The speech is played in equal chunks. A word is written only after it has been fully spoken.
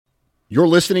You're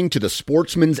listening to the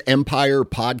Sportsman's Empire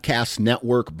Podcast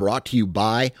Network, brought to you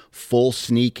by Full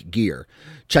Sneak Gear.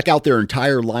 Check out their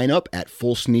entire lineup at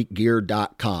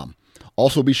fullsneakgear.com.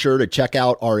 Also be sure to check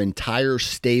out our entire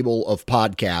stable of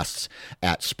podcasts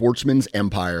at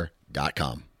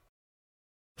sportsmansempire.com.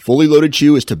 Fully Loaded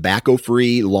Chew is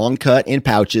tobacco-free, long cut in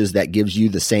pouches that gives you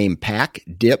the same pack,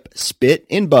 dip, spit,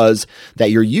 and buzz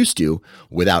that you're used to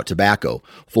without tobacco.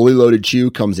 Fully Loaded Chew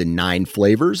comes in 9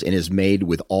 flavors and is made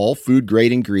with all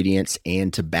food-grade ingredients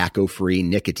and tobacco-free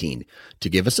nicotine. To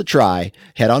give us a try,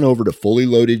 head on over to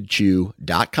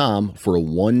fullyloadedchew.com for a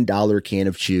 $1 can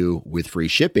of chew with free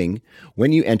shipping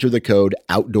when you enter the code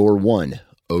OUTDOOR1,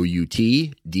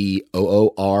 OUTDOOR,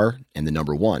 and the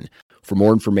number 1. For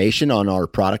more information on our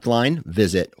product line,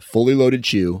 visit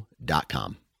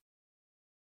fullyloadedchew.com.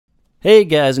 Hey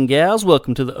guys and gals,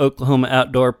 welcome to the Oklahoma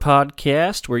Outdoor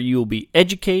Podcast, where you will be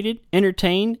educated,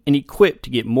 entertained, and equipped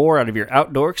to get more out of your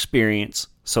outdoor experience.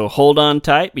 So hold on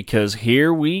tight, because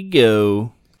here we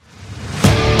go.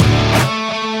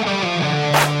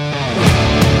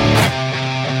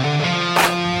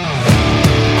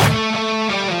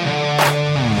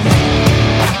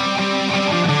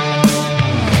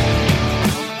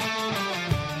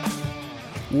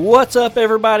 What's up,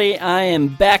 everybody? I am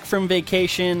back from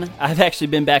vacation. I've actually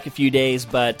been back a few days,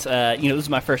 but this is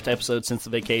my first episode since the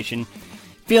vacation.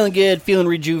 Feeling good, feeling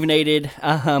rejuvenated.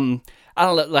 I don't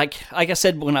know, like I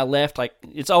said when I left,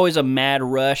 it's always a mad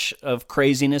rush of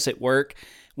craziness at work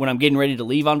when I'm getting ready to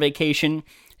leave on vacation.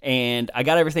 And I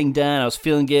got everything done. I was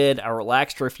feeling good. I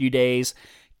relaxed for a few days,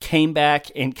 came back,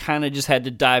 and kind of just had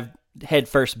to dive head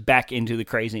first back into the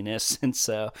craziness. And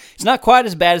so it's not quite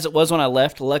as bad as it was when I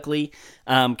left, luckily.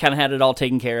 Kind of had it all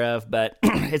taken care of, but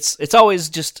it's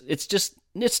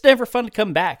never fun to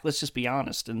come back, let's just be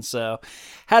honest. And so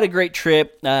had a great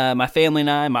trip. My family and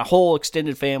I, my whole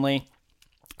extended family,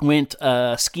 went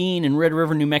skiing in Red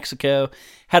River, New Mexico.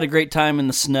 Had a great time in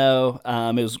the snow.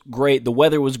 It was great. The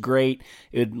weather was great.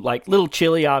 It was a little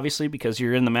chilly, obviously, because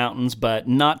you're in the mountains, but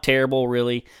not terrible,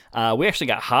 really. We actually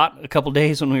got hot a couple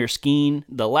days when we were skiing.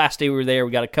 The last day we were there,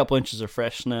 we got a couple inches of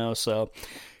fresh snow. So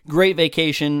great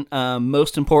vacation.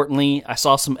 Most importantly, I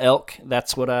saw some elk.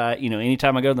 That's what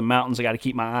anytime I go to the mountains, I got to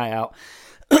keep my eye out.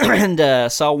 And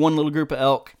saw one little group of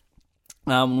elk.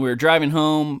 When we were driving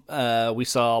home, we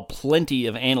saw plenty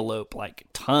of antelope, like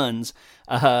tons.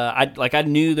 I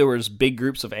knew there was big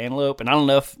groups of antelope, and I don't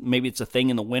know if maybe it's a thing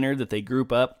in the winter that they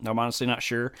group up. I'm honestly not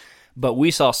sure, but we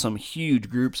saw some huge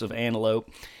groups of antelope,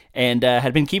 and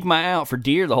had been keeping my eye out for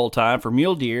deer the whole time, for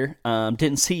mule deer.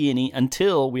 Didn't see any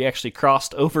until we actually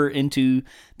crossed over into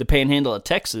the panhandle of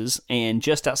Texas, and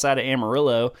just outside of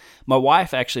Amarillo, my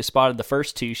wife actually spotted the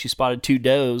first two. She spotted 2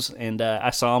 does, and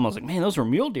I saw them. I was like, man, those were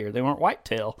mule deer. They weren't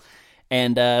whitetail.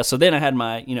 And so then I had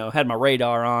my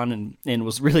radar on and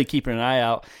was really keeping an eye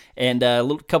out. And a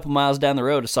couple miles down the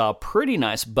road, I saw a pretty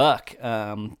nice buck,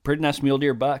 pretty nice mule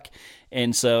deer buck.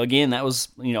 And so again, that was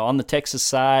on the Texas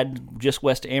side, just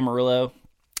west of Amarillo.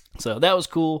 So that was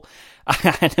cool.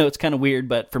 I know it's kind of weird,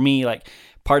 but for me,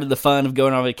 part of the fun of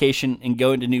going on vacation and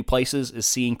going to new places is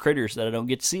seeing critters that I don't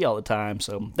get to see all the time.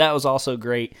 So that was also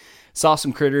great. Saw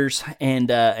some critters, and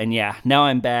yeah, now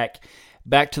I'm back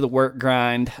to the work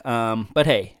grind. But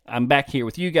hey, I'm back here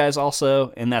with you guys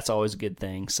also, and that's always a good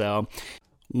thing. So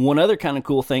one other kind of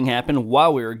cool thing happened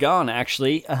while we were gone,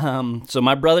 actually. So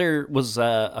my brother was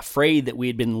afraid that we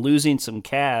had been losing some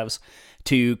calves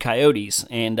to coyotes.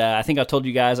 And I think I told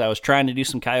you guys I was trying to do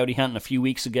some coyote hunting a few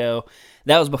weeks ago.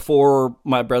 That was before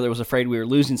my brother was afraid we were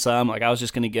losing some. I was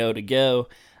just going to go.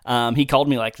 He called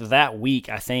me that week,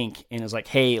 I think, and was like,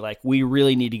 hey, we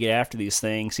really need to get after these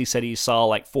things. He said he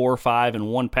saw 4 or 5 in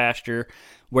one pasture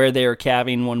where they were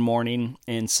calving one morning.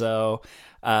 And so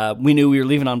we knew we were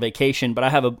leaving on vacation, but I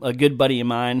have a good buddy of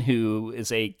mine who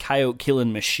is a coyote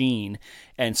killing machine.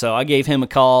 And so I gave him a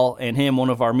call, and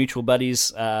one of our mutual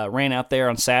buddies, ran out there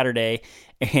on Saturday,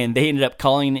 and they ended up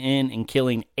calling in and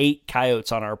killing 8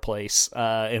 coyotes on our place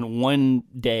in one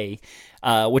day.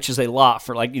 Which is a lot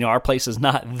for our place is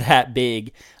not that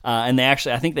big. And I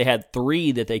think they had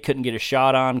 3 that they couldn't get a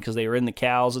shot on because they were in the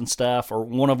cows and stuff, or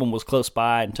one of them was close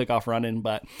by and took off running.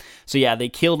 But so yeah, they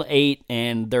killed 8,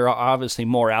 and there are obviously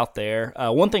more out there.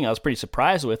 One thing I was pretty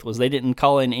surprised with was they didn't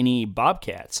call in any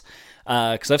bobcats,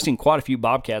 because I've seen quite a few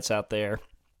bobcats out there.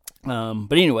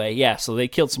 But anyway, yeah, so they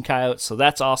killed some coyotes, so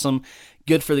that's awesome.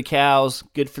 Good for the cows,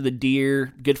 good for the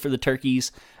deer, good for the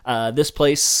turkeys. This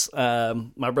place,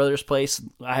 my brother's place,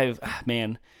 I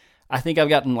think I've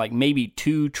gotten maybe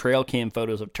 2 trail cam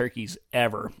photos of turkeys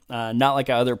ever. Not like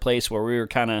our other place where we were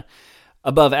kind of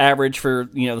above average for,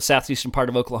 the southeastern part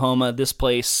of Oklahoma. This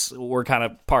place, we're kind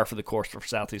of par for the course for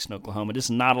southeastern Oklahoma. Just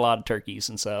not a lot of turkeys.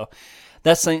 And so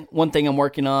that's one thing I'm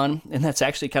working on. And that's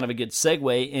actually kind of a good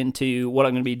segue into what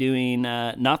I'm going to be doing,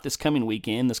 not this coming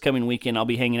weekend. This coming weekend, I'll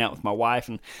be hanging out with my wife.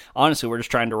 And honestly, we're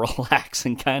just trying to relax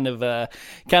and kind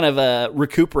of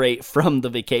recuperate from the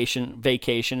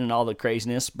vacation and all the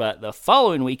craziness. But the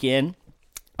following weekend,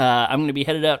 I'm going to be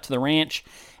headed out to the ranch,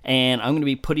 and I'm going to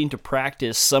be putting to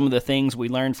practice some of the things we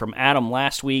learned from Adam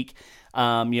last week.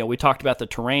 We talked about the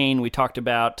terrain. We talked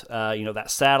about, that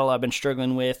saddle I've been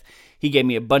struggling with. He gave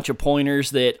me a bunch of pointers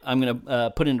that I'm going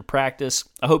to put into practice.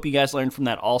 I hope you guys learned from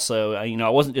that also. I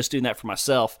wasn't just doing that for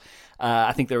myself.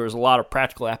 I think there was a lot of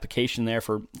practical application there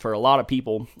for a lot of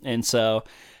people. And so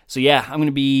yeah, I'm going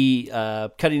to be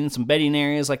cutting in some bedding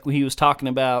areas like he was talking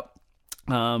about.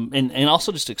 And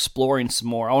also just exploring some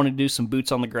more. I want to do some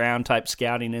boots on the ground type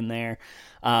scouting in there.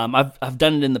 I've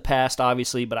done it in the past,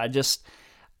 obviously, but I just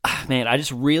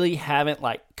really haven't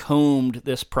combed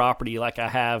this property like I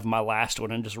have my last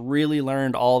one, and just really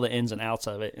learned all the ins and outs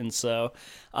of it. And so,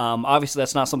 obviously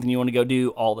that's not something you want to go do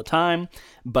all the time,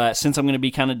 but since I'm going to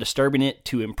be kind of disturbing it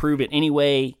to improve it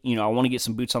anyway, I want to get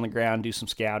some boots on the ground, do some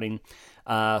scouting.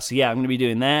 So yeah, I'm going to be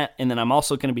doing that. And then I'm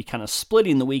also going to be kind of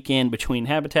splitting the weekend between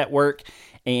habitat work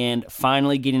and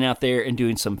finally getting out there and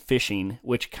doing some fishing,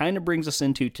 which kind of brings us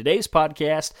into today's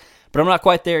podcast, but I'm not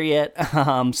quite there yet.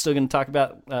 I'm still going to talk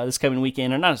about this coming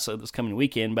weekend, or not necessarily this coming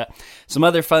weekend, but some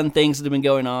other fun things that have been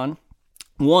going on.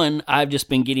 One, I've just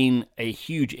been getting a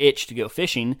huge itch to go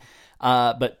fishing.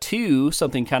 But two,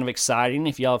 something kind of exciting.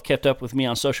 If y'all have kept up with me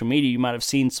on social media, you might have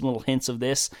seen some little hints of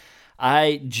this.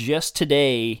 I just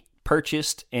today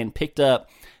purchased and picked up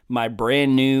my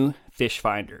brand new fish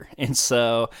finder. And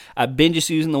so I've been just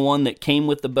using the one that came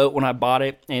with the boat when I bought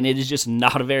it, and it is just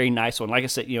not a very nice one. Like I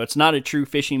said, it's not a true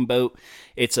fishing boat.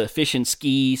 It's a fish and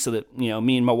ski so that,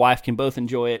 me and my wife can both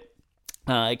enjoy it.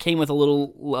 It came with a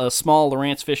little small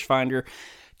Lowrance fish finder,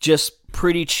 just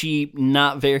pretty cheap,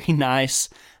 not very nice.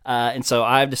 And so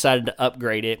I've decided to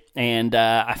upgrade it. And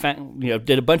I found,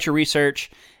 did a bunch of research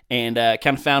and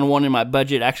kind of found one in my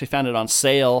budget. Actually found it on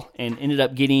sale and ended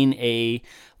up getting a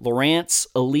Lowrance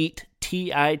Elite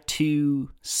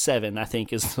TI-2 I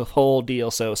think is the whole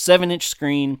deal. So 7-inch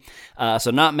screen,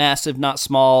 so not massive, not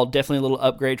small, definitely a little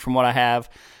upgrade from what I have.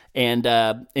 And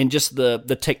just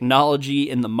the technology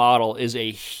in the model is a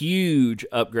huge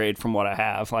upgrade from what I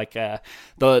have.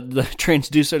 The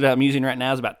transducer that I'm using right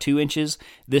now is about 2 inches.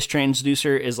 This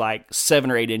transducer is 7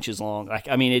 or 8 inches long.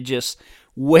 It just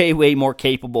way more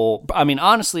capable.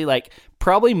 Honestly,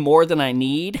 probably more than I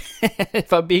need,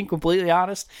 if I'm being completely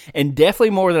honest, and definitely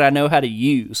more than I know how to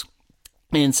use.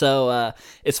 And so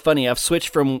it's funny, I've switched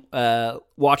from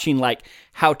watching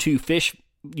how to fish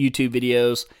YouTube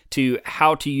videos to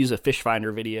how to use a fish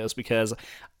finder videos, because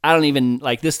I don't even,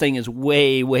 this thing is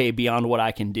way beyond what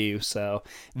I can do. So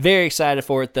very excited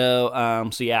for it though.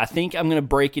 So yeah, I think I'm going to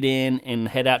break it in and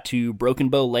head out to Broken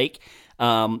Bow Lake.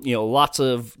 Lots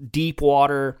of deep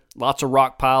water, lots of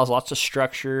rock piles, lots of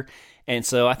structure. And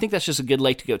so I think that's just a good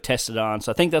lake to go test it on.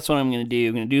 So I think that's what I'm going to do.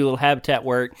 I'm going to do a little habitat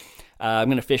work. I'm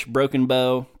going to fish Broken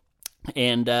Bow,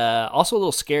 and also a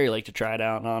little scary lake to try it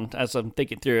out on as I'm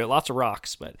thinking through it. Lots of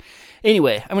rocks. But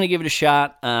anyway, I'm going to give it a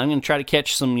shot. I'm going to try to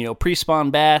catch some, pre-spawn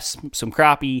bass, some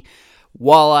crappie,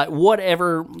 walleye,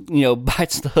 whatever,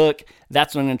 bites the hook.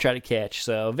 That's what I'm going to try to catch.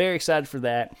 So very excited for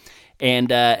that. And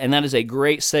that is a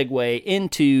great segue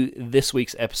into this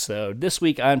week's episode. This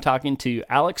week I'm talking to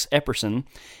Alex Epperson,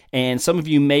 and some of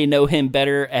you may know him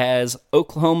better as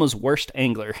Oklahoma's Worst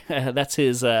Angler. That's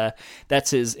his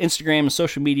Instagram and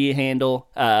social media handle,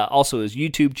 also his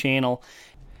YouTube channel.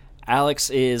 Alex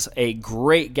is a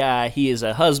great guy. He is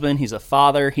a husband, he's a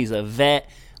father, he's a vet.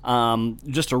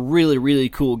 Just a really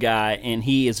cool guy, and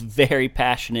he is very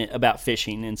passionate about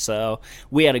fishing. And so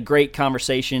we had a great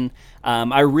conversation.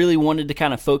 I really wanted to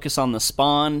kind of focus on the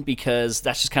spawn because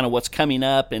that's just kind of what's coming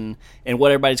up and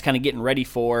what everybody's kind of getting ready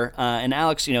for. And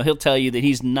Alex, he'll tell you that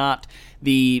he's not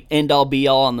the end-all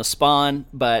be-all on the spawn,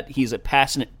 but he's a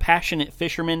passionate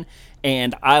fisherman,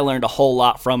 and I learned a whole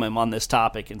lot from him on this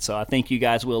topic, and so I think you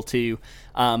guys will too.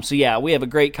 So yeah, we have a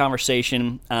great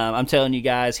conversation. I'm telling you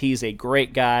guys, he's a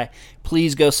great guy.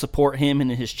 Please go support him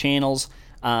and his channels.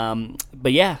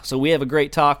 But yeah, so we have a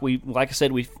great talk. Like I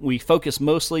said, we focus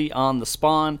mostly on the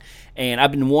spawn, and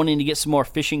I've been wanting to get some more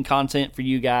fishing content for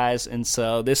you guys, and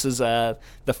so this is the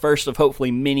first of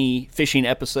hopefully many fishing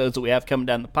episodes that we have coming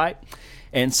down the pipe.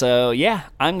 And so yeah,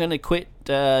 I'm gonna quit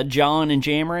John and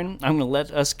jammering. I'm gonna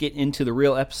let us get into the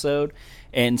real episode.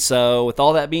 And so with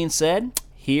all that being said,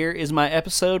 Here is my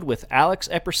episode with Alex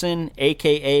Epperson,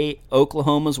 aka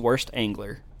Oklahoma's Worst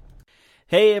Angler.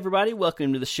 Hey everybody,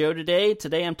 welcome to the show today.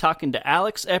 Today I'm talking to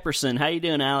Alex Epperson. How you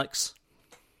doing, Alex?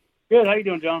 Good. How you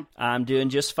doing, John? I'm doing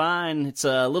just fine. It's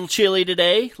a little chilly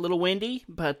today, a little windy,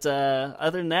 but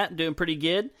other than that, I'm doing pretty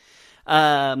good.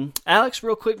 Alex,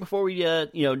 real quick before we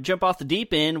jump off the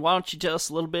deep end, why don't you tell us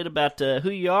a little bit about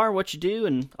who you are, what you do,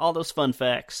 and all those fun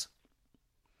facts?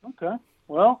 Okay.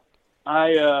 Well,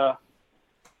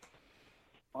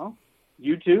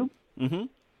 YouTube. Mm-hmm.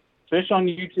 Fish on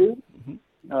YouTube.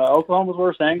 Mm-hmm. Oklahoma's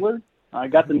Worst Angler. I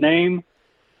got the name.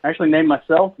 I actually named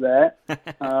myself that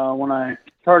when I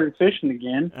started fishing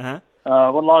again. Uh-huh.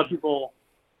 What a lot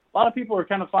of people are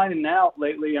kind of finding out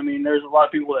lately. I mean, there's a lot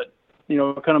of people that,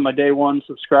 kind of my day one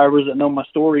subscribers that know my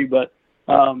story, but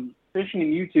fishing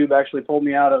and YouTube actually pulled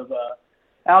me out of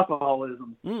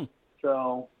alcoholism. Mm.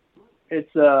 So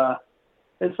it's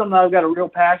something I've got a real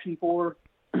passion for.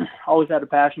 Always had a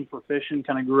passion for fishing,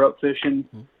 kind of grew up fishing.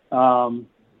 Mm.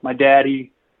 My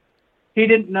daddy, he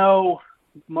didn't know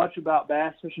much about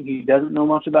bass fishing. He doesn't know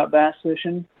much about bass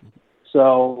fishing.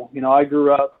 So, I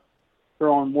grew up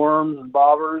throwing worms and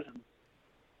bobbers and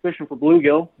fishing for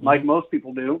bluegill, like most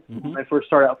people do when they first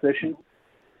start out fishing.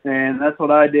 And that's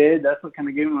what I did. That's what kind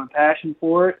of gave me my passion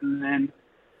for it. And then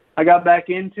I got back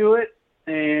into it.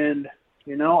 And,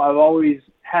 I've always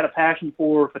had a passion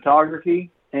for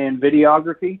photography and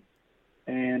videography.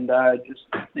 And I just,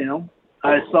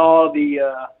 I saw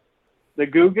the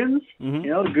Googans,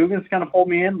 the Googans kind of pulled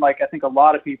me in, like I think a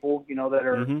lot of people, that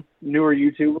are newer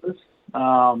YouTubers.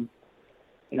 I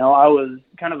was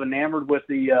kind of enamored with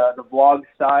the vlog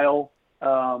style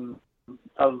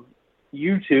of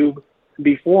YouTube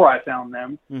before I found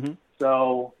them. Mm-hmm.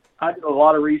 So I did a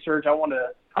lot of research. I wanted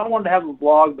to have a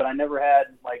vlog, but I never had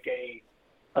like a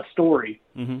story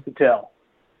to tell.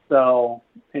 So,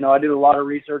 I did a lot of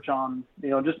research on,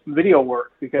 just video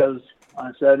work because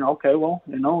I said, okay, well,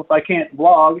 if I can't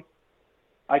vlog,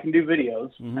 I can do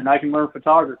videos and I can learn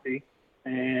photography.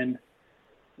 And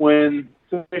when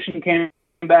fishing came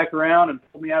back around and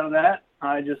pulled me out of that,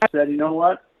 I just said, you know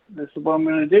what, this is what I'm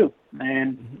going to do.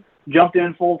 And jumped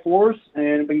in full force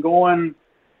and been going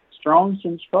strong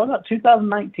since probably about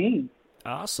 2019.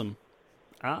 Awesome.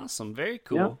 Very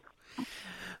cool. Yeah.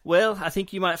 Well, I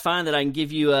think you might find that I can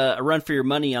give you a run for your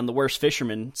money on the worst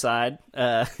fisherman side.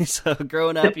 So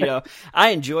growing up, I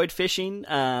enjoyed fishing,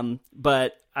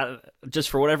 but just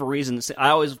for whatever reason, I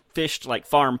always fished like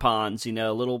farm ponds,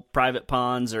 little private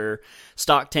ponds or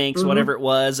stock tanks, whatever it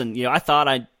was. And, I thought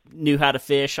I knew how to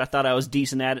fish. I thought I was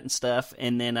decent at it and stuff.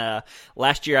 And then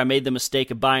last year I made the mistake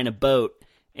of buying a boat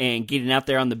and getting out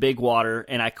there on the big water,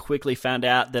 and I quickly found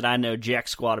out that I know jack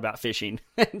squat about fishing.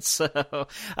 And so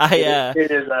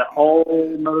it is a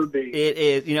whole nother beast. It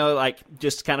is, like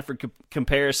just kind of for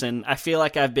comparison, I feel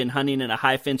like I've been hunting in a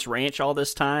high fence ranch all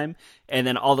this time, and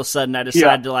then all of a sudden I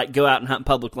decided to like go out and hunt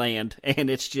public land, and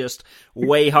it's just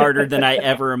way harder than I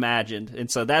ever imagined.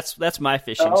 And so that's my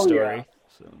fishing story. Yeah.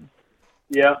 So,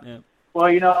 yeah. Well,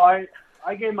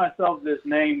 I gave myself this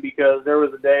name because there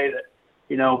was a day that,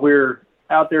 we're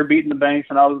out there beating the banks,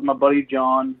 and I was with my buddy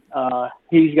John.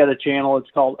 He's got a channel.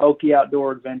 It's called Okie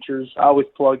Outdoor Adventures. I always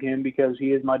plug him because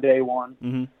he is my day one.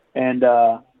 Mm-hmm. And,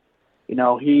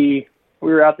 we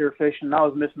were out there fishing, and I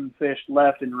was missing fish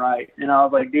left and right. And I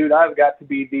was like, dude, I've got to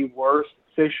be the worst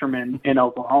fisherman in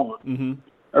Oklahoma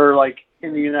or like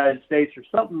in the United States or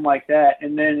something like that.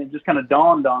 And then it just kind of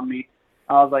dawned on me.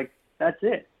 I was like, that's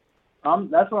it.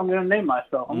 That's what I'm going to name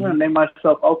myself. I'm going to name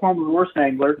myself Oklahoma's Worst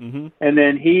Angler. And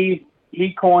then he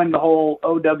coined the whole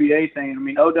OWA thing. I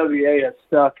mean, OWA has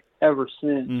stuck ever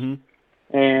since.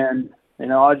 And,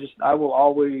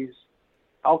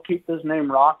 I'll keep this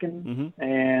name rocking.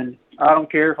 And I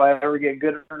don't care if I ever get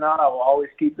good or not. I will always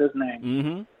keep this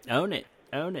name. Own it.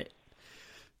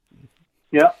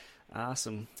 Yeah.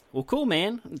 Awesome. Well, cool,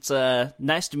 man. It's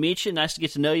nice to meet you. Nice to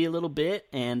get to know you a little bit,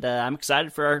 and I'm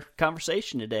excited for our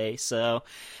conversation today. So,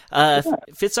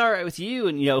 if it's all right with you,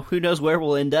 and who knows where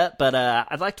we'll end up, but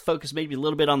I'd like to focus maybe a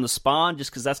little bit on the spawn,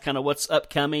 just because that's kind of what's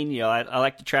upcoming. I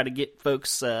like to try to get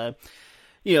folks,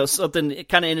 something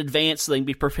kind of in advance so they can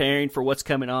be preparing for what's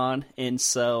coming on. And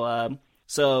so,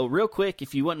 real quick,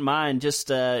 if you wouldn't mind,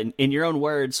 just in your own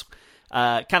words.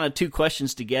 Kind of two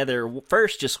questions together.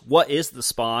 First, just what is the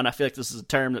spawn? I feel like this is a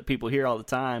term that people hear all the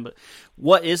time, but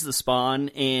what is the spawn,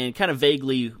 and kind of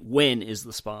vaguely, when is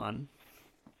the spawn?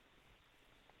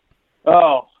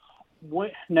 Now,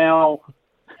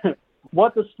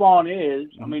 what the spawn is,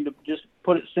 I mean, to just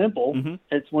put it simple,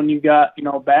 it's when you've got,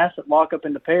 bass that lock up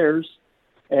into pairs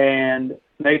and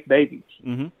make babies,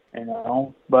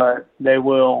 but they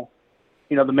will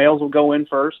the males will go in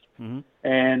first, Mm-hmm.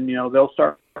 and they'll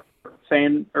start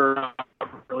fanning, or not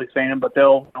really fanning, but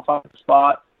they'll find a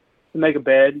spot to make a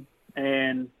bed,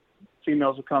 and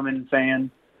females will come in and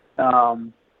fan.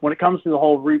 When it comes to the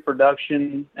whole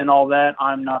reproduction and all that,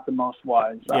 I'm not the most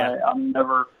wise. Yeah.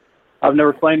 I've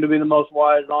never claimed to be the most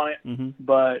wise on it, Mm-hmm.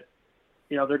 but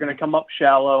they're going to come up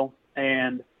shallow,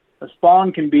 and the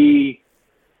spawn can be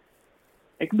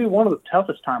one of the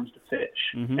toughest times to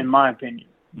fish, Mm-hmm. in my opinion.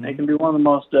 Mm-hmm. It can be one of the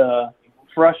most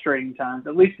frustrating times,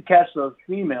 at least to catch those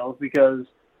females, because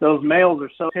those males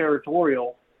are so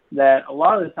territorial that a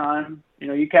lot of the time,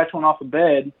 you catch one off a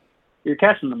bed, you're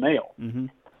catching the male. Mm-hmm.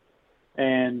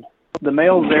 And the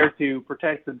male's there to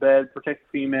protect the bed, protect the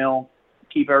female,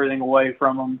 keep everything away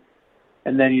from them.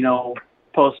 And then,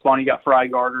 post-spawn, you got fry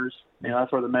guarders.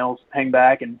 That's where the males hang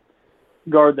back and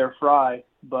guard their fry.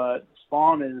 But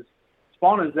spawn is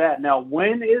that. Now,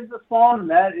 when is the spawn?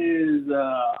 That is,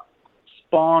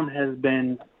 spawn has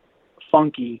been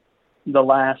funky the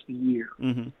last year.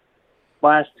 Mm-hmm.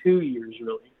 Last 2 years,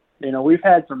 really. We've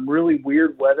had some really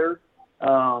weird weather.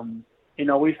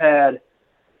 We've had,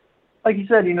 like you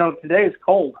said, today is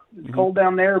cold. It's Mm-hmm. cold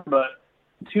down there, but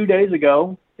 2 days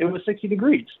ago it was 60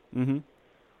 degrees. Mm-hmm.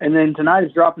 And then tonight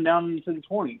it's dropping down into the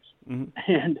 20s.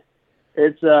 Mm-hmm. And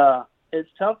it's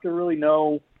tough to really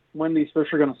know when these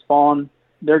fish are going to spawn.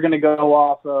 They're going to go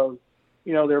off of,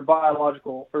 their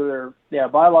biological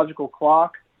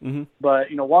clock. Mm-hmm. But,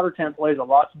 water temp plays a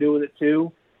lot to do with it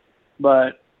too.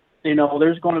 But, I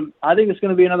think it's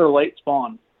going to be another late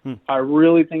spawn. I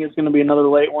really think it's going to be another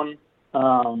late one.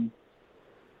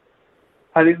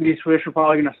 I think these fish are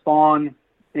probably going to spawn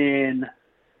in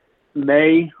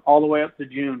May all the way up to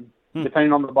June,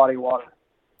 depending on the body of water.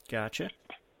 Gotcha.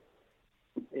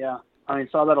 Yeah.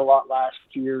 Saw that a lot last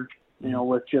year,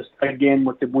 with just, again,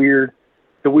 with the weird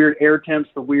air temps,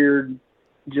 the weird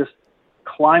just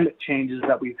climate changes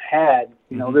that we've had.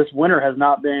 This winter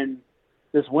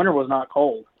was not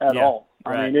cold at all.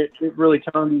 Right. It really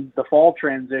turned the fall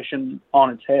transition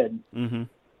on its head. Mm-hmm.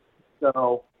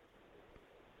 So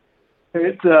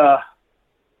it's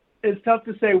tough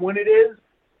to say when it is.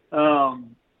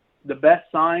 The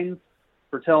best signs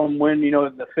for telling when,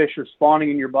 the fish are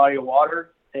spawning in your body of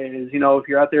water is, if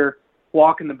you're out there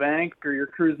walking the bank or you're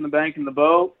cruising the bank in the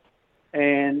boat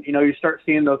and, you start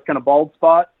seeing those kind of bald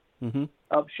spots Mm-hmm.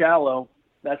 up shallow,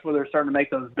 that's where they're starting to make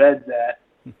those beds at.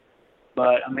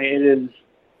 But,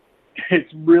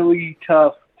 it's really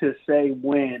tough to say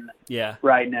when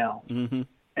right now. Mm-hmm.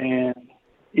 And,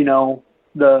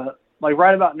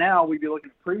 right about now, we'd be looking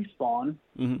at pre-spawn.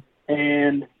 Mm-hmm.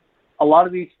 And a lot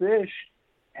of these fish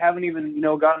haven't even,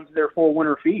 gotten to their full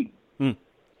winter feed. Mm.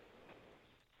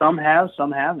 Some have,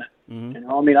 some haven't.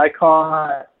 Mm-hmm. I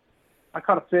caught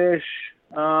a fish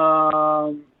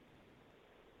probably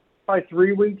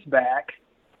 3 weeks back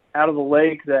out of the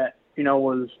lake that,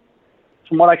 was,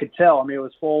 from what I could tell, it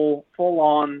was full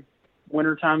on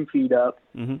wintertime feed up.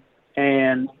 Mm-hmm.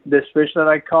 And this fish that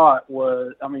I caught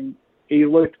was, he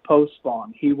looked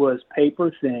post-spawn. He was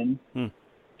paper thin. Mm.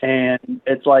 And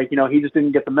it's like, he just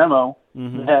didn't get the memo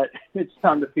that it's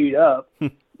time to feed up.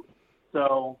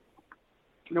 So,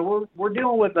 we're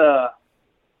dealing with a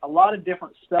lot of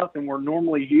different stuff than we're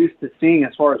normally used to seeing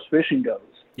as far as fishing goes.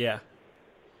 Yeah.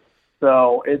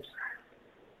 So it's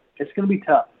going to be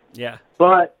tough. Yeah.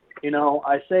 But,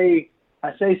 I say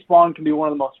spawn can be one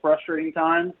of the most frustrating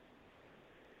times.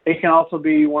 It can also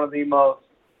be one of the most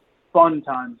fun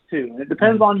times too. And it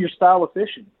depends on your style of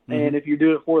fishing. And if you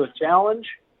do it for the challenge,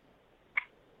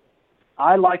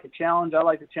 I like the challenge. I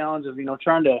like the challenge of,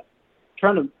 trying to,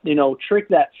 trick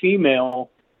that female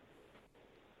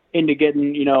into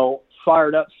getting,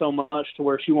 fired up so much to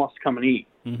where she wants to come and eat.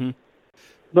 Mm-hmm.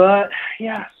 But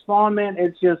yeah, spawn, man,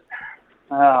 it's just,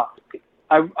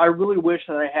 I really wish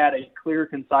that I had a clear,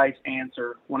 concise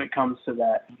answer when it comes to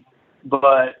that.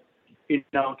 But,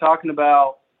 talking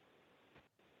about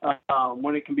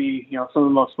when it can be, some of the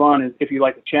most fun is if you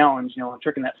like the challenge,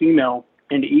 tricking that female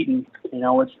into eating.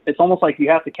 It's almost like you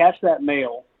have to catch that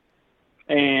male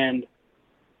and,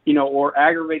 or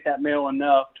aggravate that male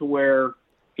enough to where,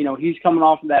 he's coming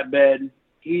off of that bed,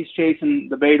 he's chasing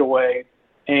the bait away,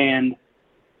 and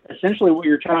essentially what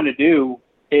you're trying to do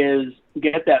is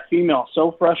get that female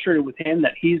so frustrated with him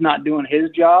that he's not doing his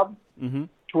job to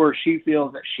where she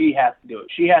feels that she has to do it.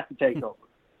 She has to take over.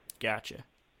 Gotcha.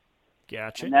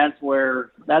 And that's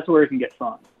where it can get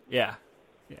fun. Yeah.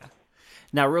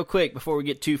 Now, real quick before we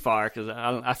get too far, because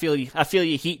I feel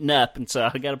you heating up, and so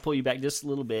I got to pull you back just a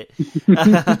little bit.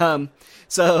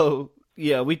 So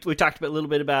we talked a little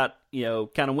bit about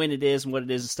kind of when it is and what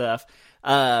it is and stuff.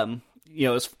 All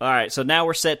right. So now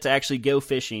we're set to actually go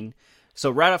fishing. So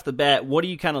right off the bat, what are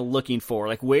you kind of looking for?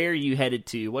 Like, where are you headed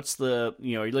to? What's are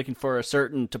you looking for a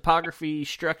certain topography,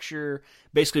 structure?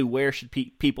 Basically, where should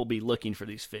people be looking for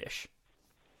these fish?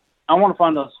 I want to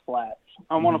find those flats.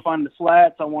 I want to find the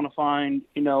flats. I want to find,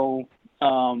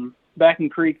 back in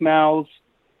creek mouths.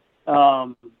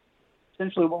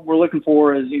 Essentially what we're looking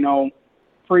for is,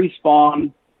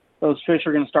 pre-spawn, those fish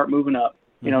are going to start moving up.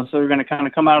 So they're going to kind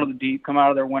of come out of the deep, come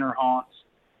out of their winter haunts.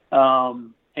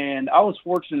 And I was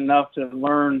fortunate enough to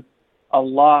learn a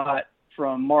lot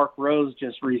from Mark Rose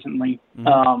just recently.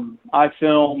 I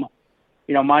film,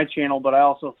 my channel, but I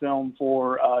also film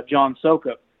for John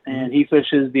Sokup, and he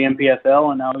fishes the MPFL,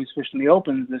 and now he's fishing the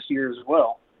Opens this year as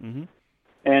well.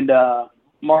 And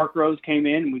Mark Rose came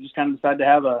in, and we just kind of decided to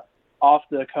have a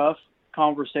off-the-cuff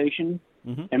conversation.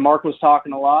 And Mark was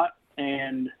talking a lot,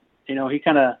 and, he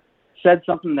kind of said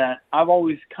something that I've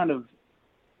always kind of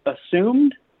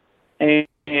assumed,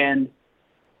 and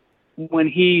when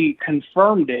he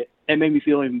confirmed it, it made me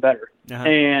feel even better.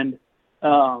 And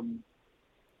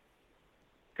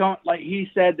like he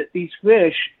said that these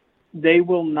fish, they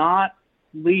will not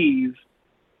leave.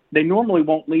 They normally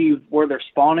won't leave where they're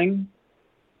spawning,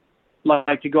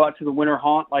 like to go out to the winter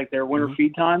haunt, like their winter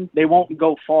feed time. They won't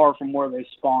go far from where they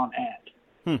spawn at.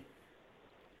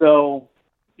 So,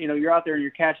 you're out there and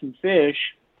you're catching fish,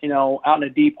 out in a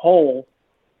deep hole,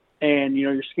 and,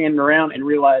 you're scanning around and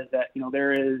realize that,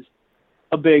 there is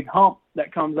a big hump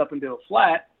that comes up into a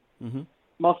flat.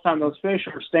 Most of the time those fish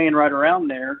are staying right around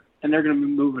there, and they're going to be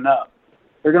moving up.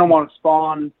 They're going to want to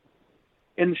spawn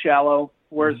in the shallow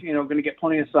where it's, going to get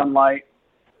plenty of sunlight.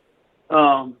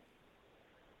 But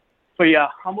yeah,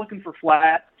 I'm looking for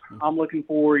flats. I'm looking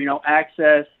for,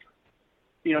 access,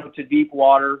 to deep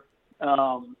water,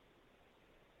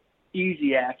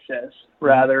 easy access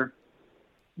rather.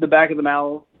 The back of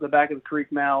the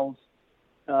creek mouths.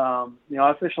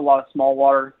 I fish a lot of small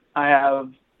water. I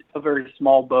have a very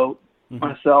small boat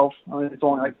myself. It's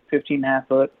only like 15.5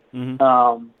 foot.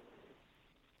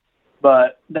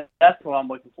 But that's what I'm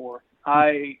looking for.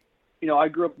 I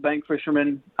grew up a bank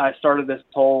fisherman. I started this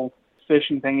whole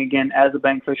fishing thing again as a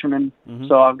bank fisherman.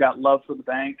 So I've got love for the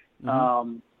bank.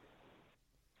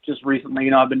 Just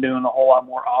recently, I've been doing a whole lot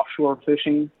more offshore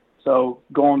fishing. So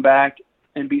going back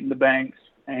and beating the banks,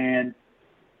 and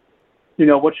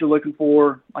what you're looking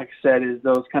for, like I said, is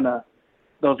those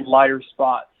lighter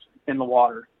spots in the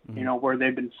water, where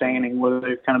they've been sanding, where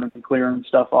they've kind of been clearing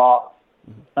stuff off.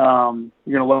 You're going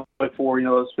to look for,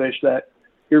 those fish that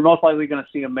you're most likely going to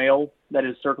see a male that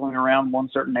is circling around one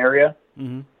certain area.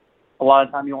 A lot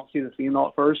of time you won't see the female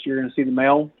at first. You're going to see the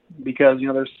male because,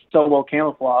 they're so well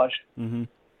camouflaged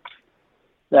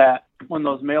that when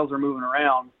those males are moving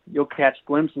around, you'll catch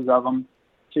glimpses of them.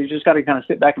 So you just got to kind of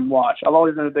sit back and watch. I've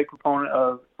always been a big proponent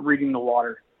of reading the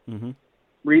water.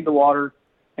 Read the water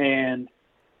and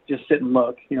just sit and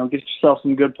look. Get yourself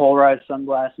some good polarized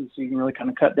sunglasses so you can really kind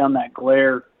of cut down that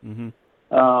glare. And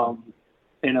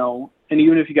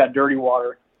even if you got dirty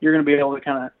water, you're going to be able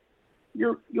to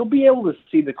you'll be able to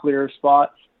see the clearer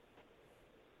spots.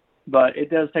 But it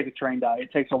does take a trained eye.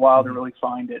 It takes a while to really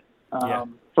find it.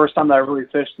 First time that I really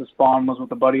fished the spawn was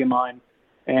with a buddy of mine,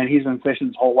 and he's been fishing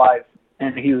his whole life.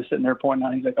 And he was sitting there pointing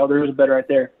out. He's like, "Oh, there's a bed right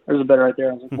there. There's a bed right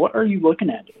there." I was like, "What are you looking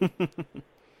at?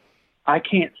 I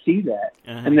can't see that."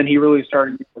 And then he really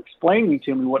started explaining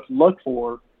to me what to look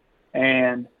for,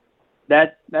 and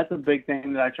that's a big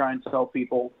thing that I try and tell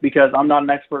people because I'm not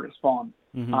an expert at spawn.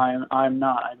 I'm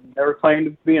not. I never claimed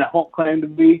to be, and I won't claim to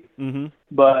be.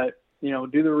 But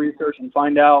do the research and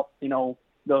find out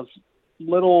those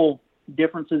little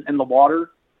differences in the water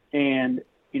and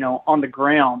on the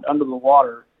ground under the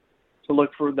water. To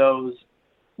look for those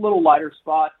little lighter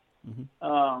spots,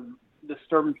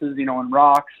 disturbances, in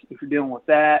rocks, if you're dealing with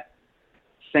that,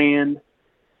 sand,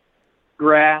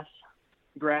 grass.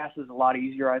 Grass is a lot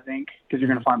easier, I think, because you're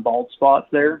going to find bald spots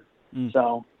there.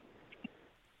 So.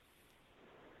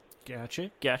 Gotcha.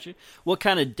 What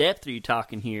kind of depth are you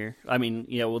talking here? I mean,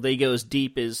 will they go as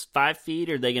deep as 5 feet,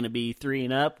 or are they going to be 3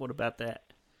 and up? What about that?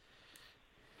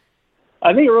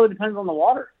 I think it really depends on the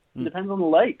water. It depends on the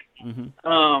lake.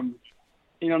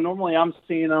 Normally I'm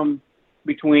seeing them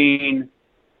between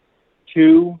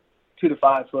 2 to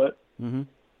 5 foot.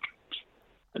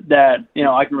 That,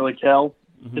 I can really tell,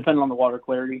 depending on the water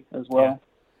clarity as well.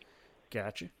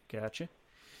 Yeah. Gotcha.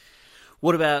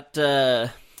 What about,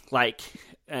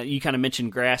 you kind of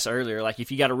mentioned grass earlier. Like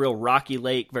if you got a real rocky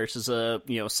lake versus a,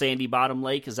 sandy bottom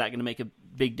lake, is that going to make a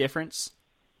big difference?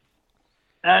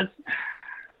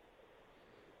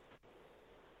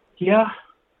 Yeah,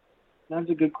 that's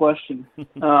a good question.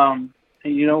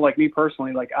 And like me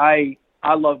personally, like I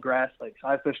I love grass lakes.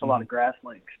 I fish a lot of grass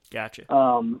lakes. Gotcha.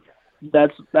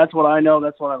 That's what I know.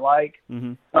 That's what I like.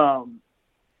 Mm-hmm.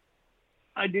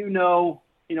 I do know,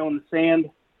 in the sand,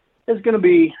 it's going to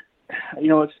be,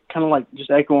 it's kind of like just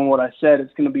echoing what I said.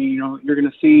 It's going to be, you're going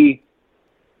to see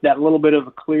that little bit of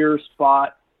a clear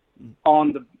spot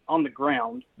on the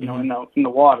ground, Mm-hmm. in the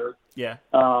water. Yeah.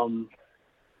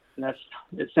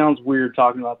 It sounds weird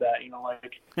talking about that,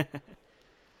 like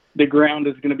the ground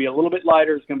is going to be a little bit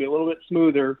lighter. It's going to be a little bit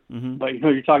smoother, Mm-hmm. but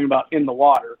you're talking about in the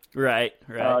water, Right.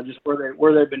 just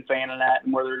where they've been fanning at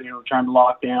and where they're, trying to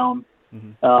lock down.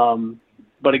 Mm-hmm.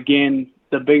 But again,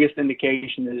 the biggest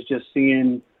indication is just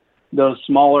seeing those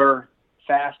smaller,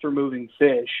 faster moving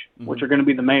fish, Mm-hmm. which are going to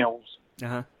be the males.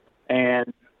 Uh-huh.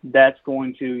 And that's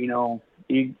going to,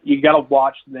 you got to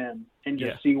watch them and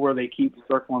just see where they keep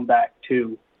circling back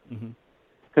to,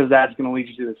 because that's going to lead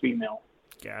you to the female.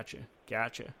 Gotcha.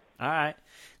 All right.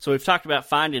 So we've talked about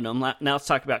finding them. Now let's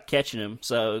talk about catching them.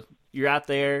 So you're out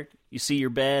there, you see your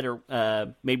bed,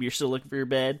 or maybe you're still looking for your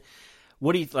bed.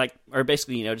 What do you like, or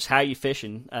basically, just how you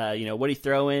fishing? What are you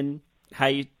throwing? How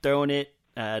you throwing it?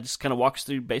 Just kind of walk us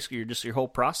through basically your whole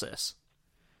process.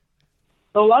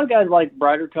 So a lot of guys like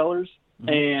brighter colors, Mm-hmm.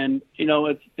 and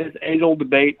it's age-old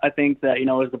debate. I think that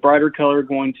is the brighter color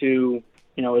going to,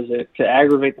 is it to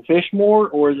aggravate the fish more,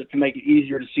 or is it to make it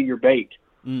easier to see your bait?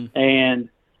 Mm. And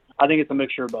I think it's a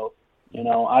mixture of both.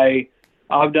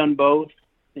 I've done both.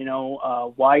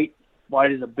 White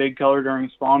is a big color during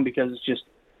spawn because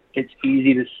it's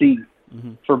easy to see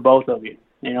for both of you.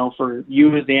 For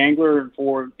you as the angler and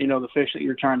for the fish that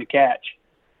you're trying to catch.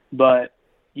 But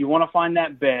you want to find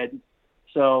that bed.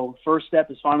 So first step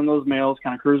is finding those males,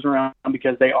 kind of cruising around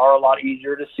because they are a lot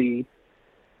easier to see.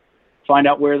 Find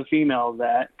out where the female is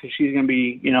at because she's going to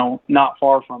be, not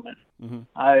far from it. Mm-hmm.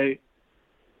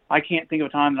 I can't think of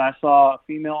a time that I saw a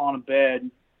female on a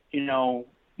bed,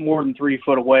 more than 3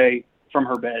 foot away from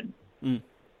her bed. Mm.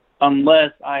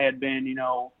 Unless I had been,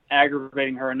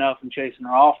 aggravating her enough and chasing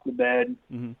her off the bed,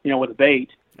 with a bait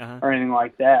or anything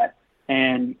like that.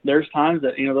 And there's times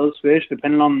that, those fish,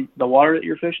 depending on the water that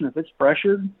you're fishing, if it's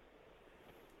pressured,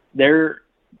 they're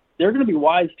going to be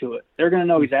wise to it. They're going to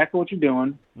know exactly what you're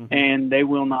doing, and they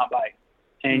will not bite.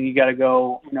 And you got to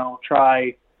go,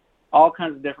 try all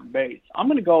kinds of different baits. I'm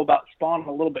going to go about spawning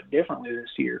a little bit differently this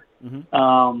year.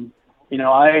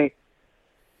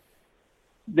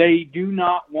 They do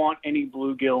not want any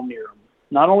bluegill near them.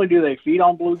 Not only do they feed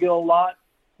on bluegill a lot,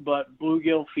 but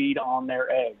bluegill feed on their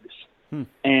eggs.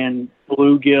 And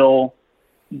bluegill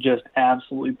just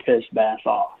absolutely piss bass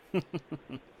off.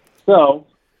 So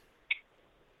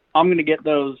I'm going to get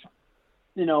those,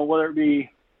 whether it be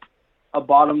a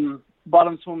bottom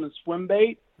swim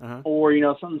bait or,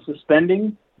 something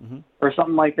suspending or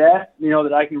something like that,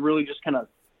 that I can really just kind of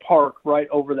park right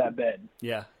over that bed.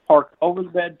 Yeah. Park over the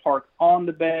bed, park on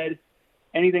the bed,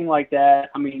 anything like that.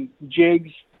 I mean,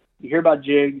 jigs, you hear about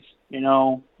jigs,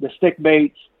 the stick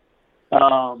baits.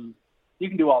 You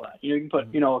can do all that. You can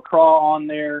put, a craw on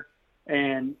there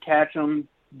and catch them,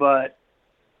 but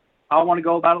I want to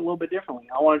go about it a little bit differently.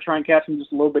 I want to try and catch them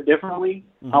just a little bit differently.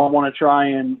 I want to try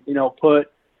and,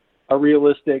 put a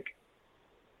realistic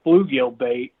bluegill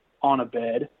bait on a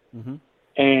bed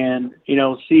and,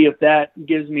 see if that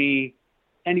gives me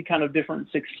any kind of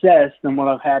different success than what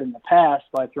I've had in the past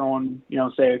by throwing,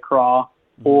 say a craw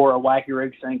or a wacky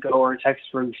rig Senko or a Texas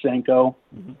rig Senko.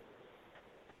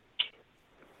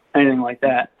 Anything like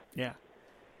that. Yeah.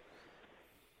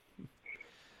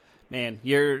 Man,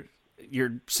 you're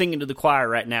singing to the choir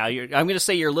right now. I'm going to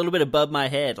say you're a little bit above my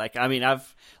head. Like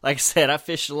I said, I've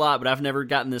fished a lot, but I've never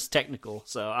gotten this technical.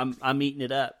 So I'm eating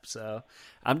it up. So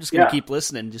I'm just going to keep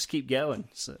listening, just keep going.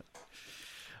 So,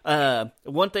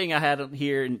 one thing I had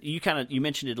here, and you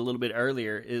mentioned it a little bit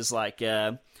earlier, is like,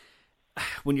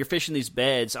 when you're fishing these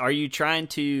beds, are you trying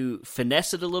to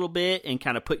finesse it a little bit and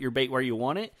kind of put your bait where you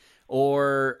want it?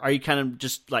 Or are you kind of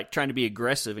just like trying to be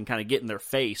aggressive and kind of get in their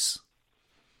face?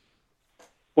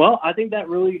 Well, I think that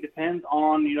really depends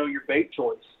on, your bait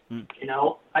choice.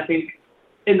 I think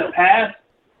in the past,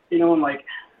 and like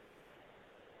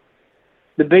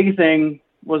the big thing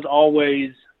was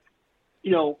always,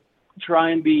 try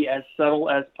and be as subtle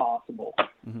as possible.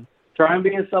 Try and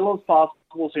be as subtle as possible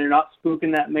so you're not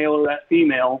spooking that male or that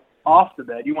female off the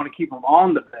bed. You want to keep them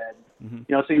on the bed.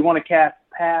 So you want to cast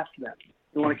past them.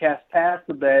 You want to cast past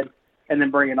the bed and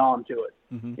then bring it on to it.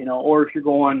 Or if you're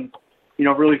going,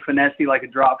 really finessey like a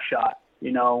drop shot,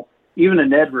 even a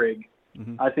Ned rig.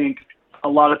 I think a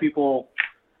lot of people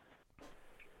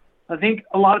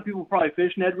probably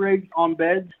fish Ned rigs on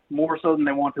beds more so than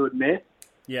they want to admit.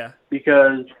 Yeah.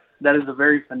 Because that is a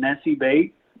very finessey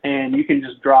bait. and you can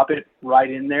just drop it right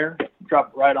in there,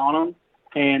 drop it right on them,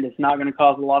 and it's not going to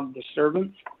cause a lot of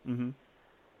disturbance. Mm-hmm.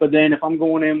 But then if I'm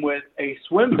going in with a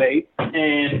swim bait,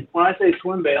 and when I say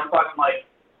swim bait, I'm talking like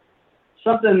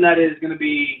something that is going to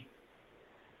be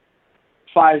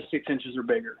 5-6 inches or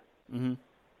bigger. Mm-hmm.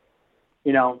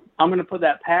 You know, I'm going to put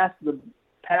that past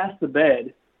the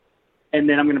bed, and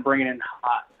then I'm going to bring it in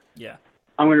hot. Yeah.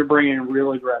 I'm going to bring it in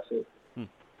real aggressive.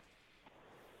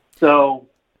 So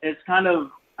it's kind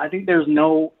of, I think there's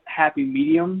no happy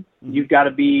medium. Mm-hmm. You've got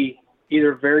to be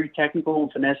either very technical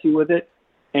and finessey with it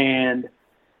and,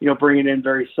 you know, bring it in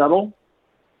very subtle,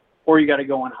 or you got to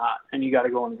go in hot and you got to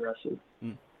go in aggressive.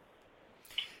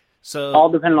 So all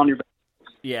depending on your bait.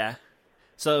 Yeah.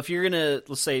 So if you're going to,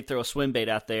 let's say, throw a swim bait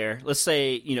out there, let's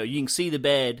say, you know, you can see the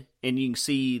bed and you can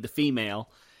see the female.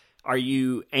 Are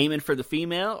you aiming for the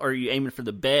female, or are you aiming for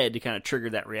the bed to kind of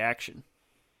trigger that reaction?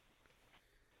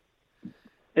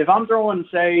 If I'm throwing,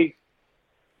 say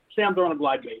I'm throwing a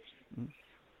glide bait.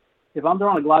 If I'm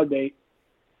throwing a glide bait,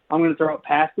 I'm going to throw it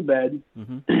past the bed,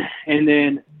 and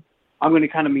then I'm going to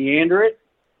kind of meander it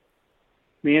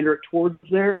towards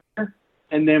there.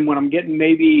 And then when I'm getting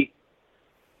maybe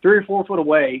 3 or 4 foot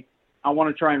away, I want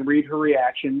to try and read her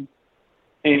reaction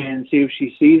and see if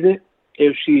she sees it.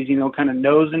 If she's, you know, kind of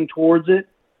nosing towards it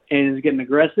and is getting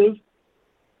aggressive,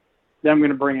 then I'm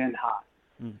going to bring it in hot.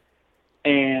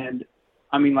 And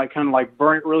I mean, like, kind of like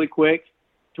burn it really quick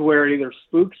to where it either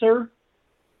spooks her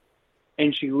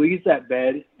and she leaves that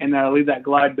bed, and then I leave that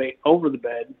glide bait over the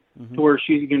bed to where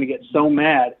she's going to get so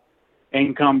mad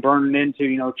and come burning into,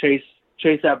 you know, chase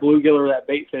that bluegill or that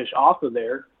bait fish off of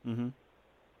there.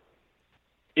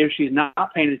 If she's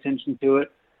not paying attention to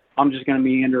it, I'm just going to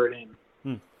meander it in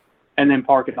and then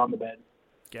park it on the bed.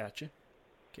 Gotcha.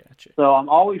 So I'm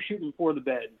always shooting for the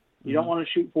bed. You don't want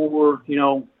to shoot for, you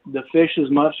know, the fish as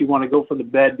much. You want to go for the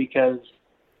bed because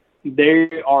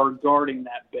they are guarding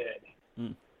that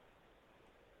bed.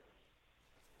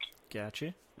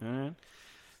 Gotcha. All right.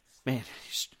 Man,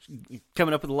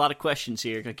 coming up with a lot of questions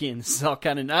here. Again, this is all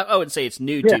kind of, I would say it's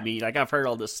new to me. Like, I've heard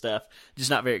all this stuff, just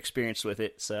not very experienced with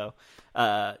it. So,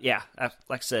 yeah, like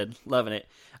I said, loving it.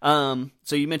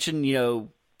 So you mentioned, you know,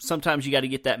 sometimes you got to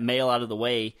get that male out of the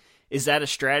way. Is that a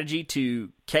strategy to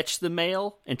catch the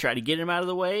male and try to get him out of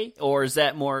the way? Or is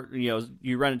that more, you know,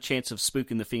 you run a chance of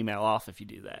spooking the female off if you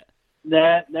do that?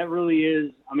 That really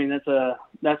is, I mean, that's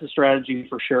a strategy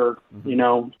for sure, you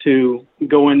know, to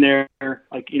go in there,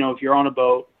 like, you know, if you're on a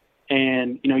boat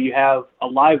and, you know, you have a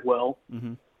live well,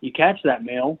 you catch that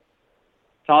male,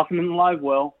 toss him in the live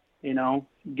well, you know,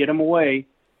 get him away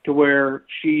to where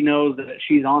she knows that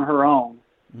she's on her own,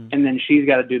 and then she's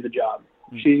got to do the job.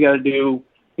 She's got to do,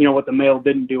 you know, what the male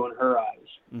didn't do in her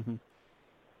eyes.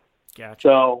 Gotcha.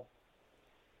 So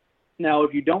now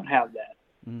if you don't have that,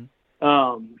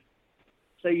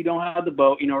 say you don't have the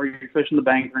boat, you know, or you're fishing the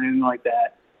bank or anything like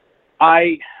that,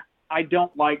 I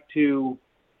don't like to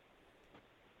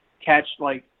catch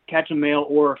a male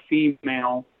or a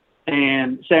female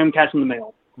and say I'm catching the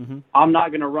male. I'm not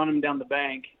going to run him down the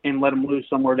bank and let him loose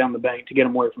somewhere down the bank to get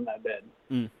him away from that bed.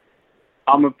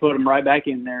 I'm going to put him right back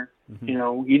in there. You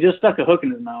know, you just stuck a hook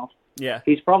in his mouth. Yeah.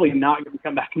 He's probably not going to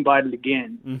come back and bite it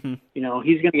again. You know,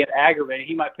 he's going to get aggravated.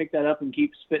 He might pick that up and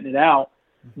keep spitting it out,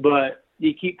 but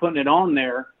you keep putting it on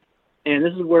there. And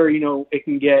this is where, you know, it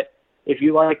can get, if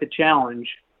you like the challenge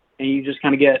and you just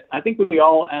kind of get, I think we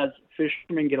all as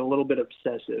fishermen get a little bit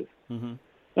obsessive.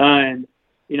 And,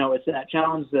 you know, it's that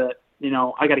challenge that, you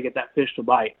know, I got to get that fish to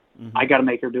bite. I got to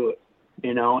make her do it,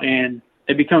 you know, and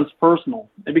it becomes personal.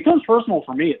 It becomes personal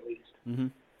for me at least, you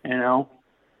know.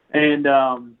 And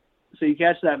so you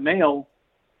catch that male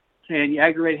and you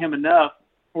aggravate him enough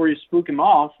or you spook him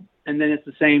off, and then it's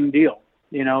the same deal.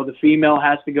 You know, the female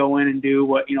has to go in and do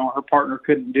what, you know, her partner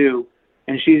couldn't do,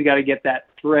 and she's got to get that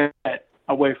threat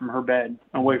away from her bed,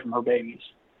 away from her babies.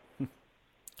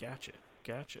 Gotcha.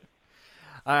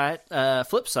 All right,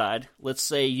 flip side, let's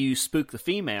say you spook the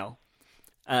female,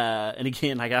 and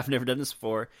again, like, I've never done this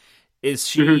before. Is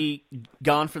she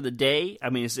gone for the day? I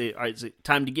mean, is it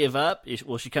time to give up?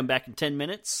 Will she come back in 10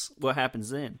 minutes? What happens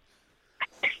then?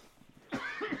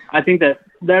 I think that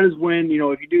is when, you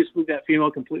know, if you do spook that female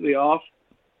completely off,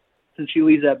 since she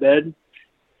leaves that bed,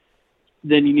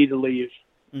 then you need to leave.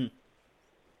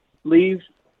 Leave,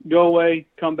 go away,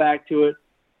 come back to it.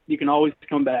 You can always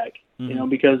come back, you know,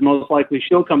 because most likely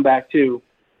she'll come back too,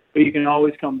 but you can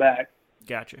always come back.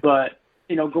 Gotcha. But,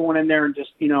 you know, going in there and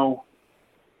just, you know,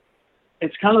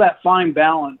 it's kind of that fine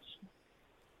balance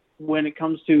when it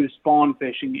comes to spawn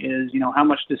fishing is, you know, how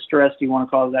much distress do you want to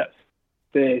cause that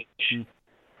fish? Do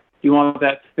you want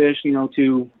that fish, you know,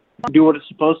 to do what it's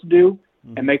supposed to do,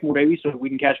 and make more babies so we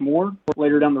can catch more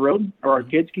later down the road, or our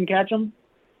kids can catch them.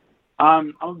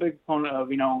 I'm a big proponent of,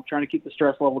 trying to keep the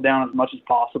stress level down as much as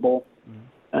possible.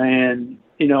 And,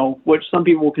 which some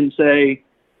people can say,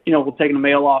 we're taking a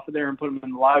male off of there and put them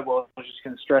in the live well, it's just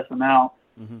going to stress them out.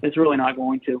 It's really not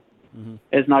going to.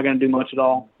 It's not going to do much at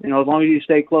all. As long as you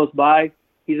stay close by,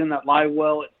 he's in that live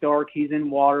well, it's dark, he's in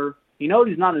water. He knows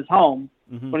he's not in his home,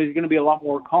 but he's going to be a lot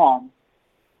more calm.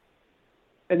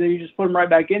 And then you just put him right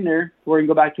back in there where he can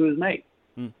go back to his mate.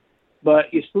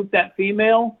 But you spook that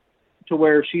female to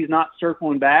where she's not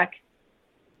circling back,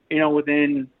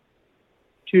 within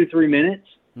 2 to 3 minutes,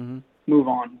 move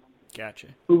on. Gotcha.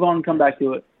 Move on and come back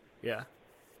to it. Yeah.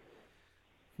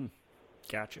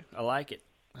 Gotcha. I like it.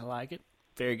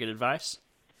 Very good advice.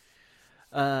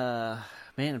 Man,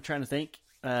 I'm trying to think.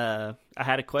 I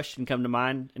had a question come to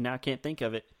mind, and now I can't think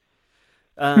of it.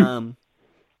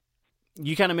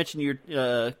 You kind of mentioned you're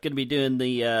going to be doing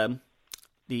the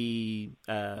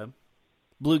bluegill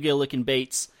looking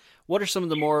baits. What are some of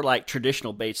the more like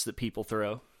traditional baits that people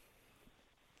throw?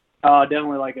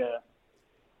 Definitely like a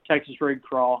Texas rig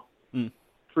crawl,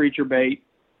 creature bait,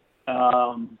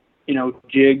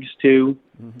 jigs too.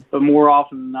 But more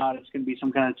often than not, it's going to be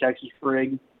some kind of Texas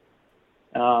rig.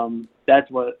 That's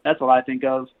what I think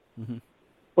of.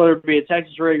 Whether it be a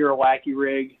Texas rig or a wacky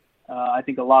rig, I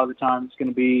think a lot of the time it's going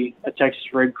to be a Texas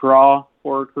rig crawl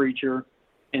or a creature,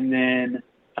 and then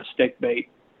a stick bait.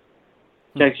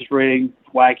 Texas rig,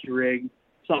 wacky rig,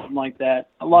 something like that.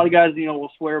 A lot of guys,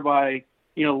 will swear by,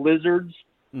 lizards.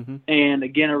 And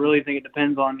again, I really think it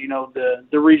depends on,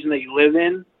 the region that you live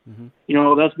in.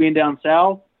 Us being down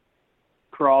south,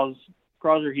 craws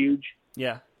are huge.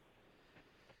 Yeah.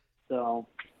 So,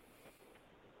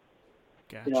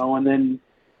 gotcha. And then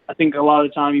I think a lot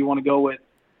of the time you want to go with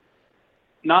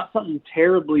not something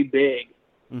terribly big.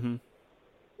 Trying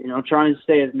to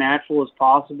stay as natural as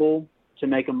possible to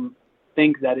make them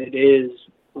think that it is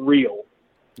real.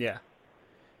 Yeah.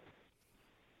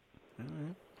 All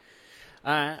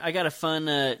right. I got a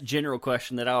fun general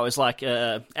question that I always like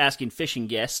asking fishing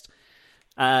guests.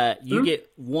 You get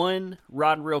one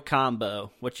rod and reel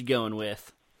combo. What you going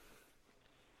with?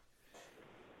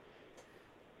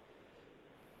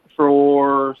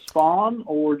 For spawn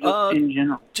or just in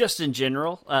general? Just in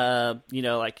general.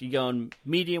 Like you going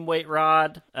medium weight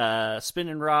rod,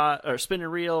 spinning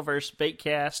reel versus bait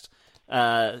cast.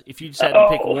 If you just had to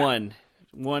pick one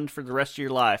for the rest of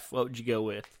your life, what would you go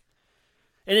with?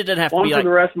 And it doesn't have to be like for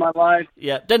the rest of my life.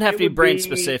 Yeah, it doesn't have to be brand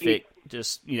specific.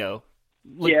 Just Yeah,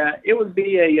 it would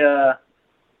be a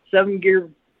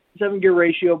 7-gear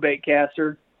ratio bait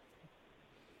caster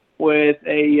with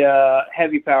a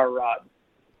heavy power rod.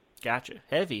 Gotcha.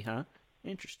 Heavy, huh?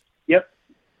 Interesting. Yep.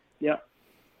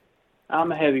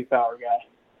 I'm a heavy power guy.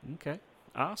 Okay.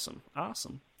 Awesome.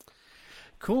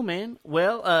 Cool, man.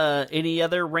 Well, any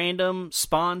other random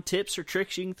spawn tips or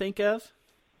tricks you can think of?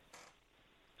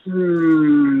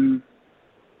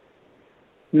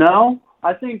 No.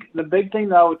 I think the big thing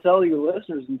that I would tell your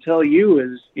listeners and tell you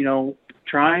is,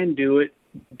 try and do it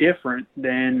different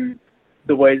than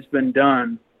the way it's been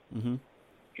done.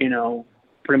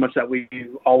 Pretty much that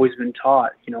we've always been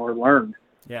taught, or learned.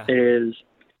 Yeah. Is,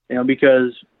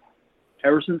 because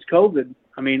ever since COVID,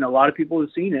 a lot of people have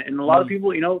seen it. And a lot of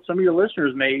people, some of your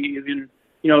listeners may even,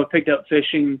 have picked up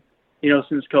fishing,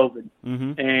 since COVID.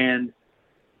 And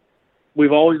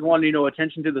we've always wanted,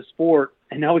 attention to the sport.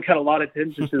 And now we got a lot of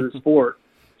attention to the sport.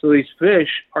 So these fish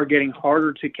are getting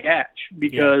harder to catch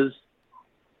because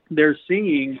they're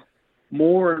seeing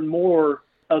more and more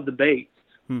of the baits.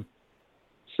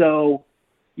 So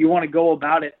you want to go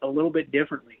about it a little bit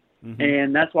differently.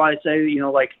 And that's why I say,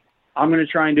 I'm going to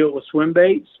try and do it with swim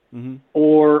baits,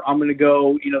 or I'm going to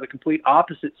go, the complete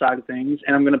opposite side of things,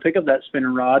 and I'm going to pick up that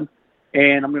spinning rod,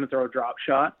 and I'm going to throw a drop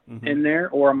shot in there,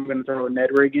 or I'm going to throw a Ned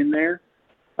rig in there.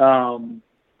 I'm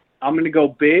going to go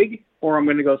big, or I'm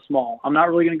going to go small. I'm not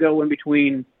really going to go in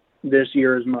between this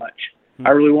year as much. I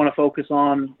really want to focus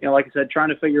on, like I said, trying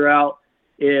to figure out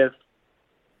if,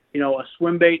 a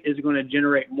swim bait is going to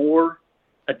generate more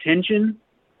attention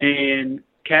and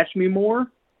catch me more,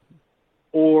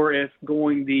 or if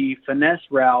going the finesse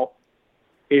route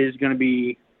is going to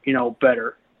be,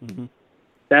 better.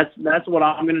 That's what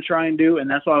I'm going to try and do. And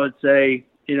that's what I would say,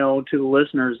 to the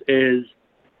listeners is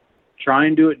try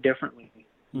and do it differently.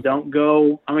 Don't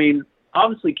go,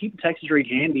 obviously keep Texas rig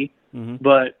handy,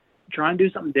 but try and do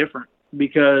something different,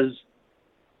 because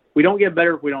we don't get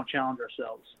better if we don't challenge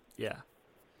ourselves. Yeah.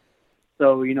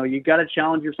 So, you got to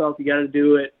challenge yourself. You got to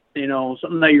do it,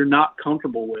 something that you're not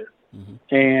comfortable with.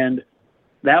 And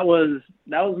that was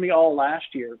me all last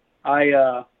year.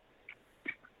 I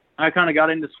I kind of got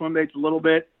into swim baits a little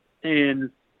bit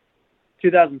in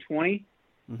 2020.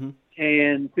 Mm-hmm.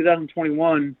 And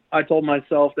 2021, I told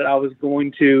myself that I was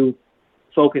going to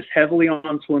focus heavily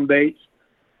on swim baits,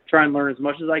 try and learn as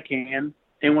much as I can.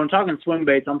 And when I'm talking swim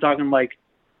baits, I'm talking like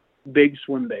big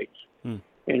swim baits,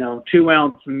 2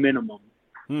 ounce minimum.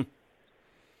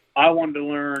 I wanted to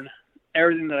learn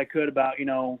everything that I could about,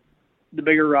 the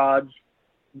bigger rods,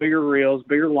 bigger reels,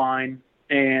 bigger line,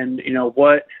 and,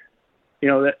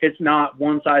 that it's not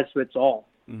one size fits all,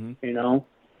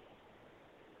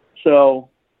 So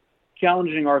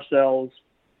challenging ourselves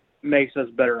makes us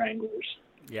better anglers.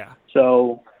 Yeah.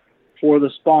 So for the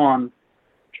spawn,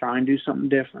 try and do something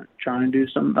different. Try and do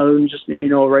something other than just,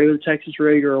 a regular Texas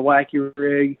rig or a wacky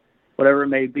rig, whatever it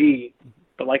may be.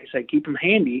 But like I said, keep them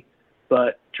handy,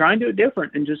 but try and do it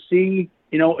different and just see,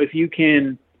 if you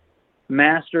can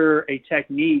master a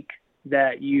technique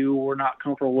that you were not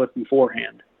comfortable with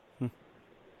beforehand.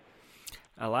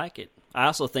 I like it. I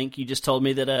also think you just told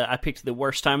me that I picked the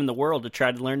worst time in the world to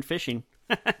try to learn fishing.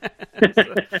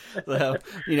 So,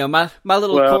 my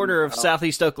little corner of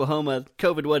southeast Oklahoma,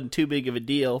 COVID wasn't too big of a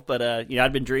deal, but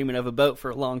I'd been dreaming of a boat for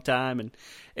a long time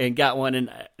and got one, and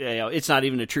it's not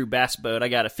even a true bass boat. I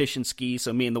got a fishing ski,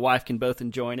 so me and the wife can both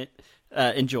enjoy it.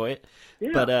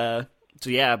 Yeah. But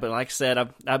but like I said,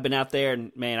 I've been out there,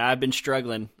 and man, I've been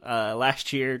struggling.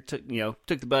 Last year, took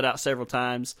the boat out several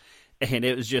times, and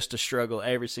it was just a struggle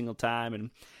every single time.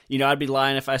 And I'd be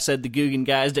lying if I said the Guggen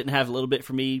guys didn't have a little bit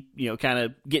for me, kind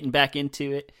of getting back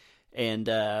into it. And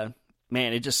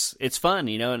man, it's fun,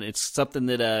 and it's something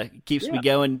that keeps me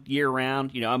going year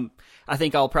round. I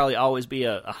think I'll probably always be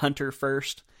a hunter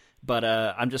first, but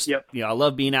I'm just I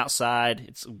love being outside.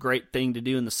 It's a great thing to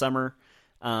do in the summer.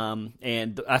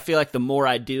 And I feel like the more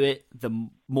I do it, the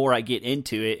more I get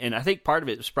into it. And I think part of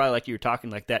it was probably like you were talking,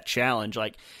 like that challenge,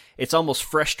 like it's almost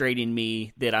frustrating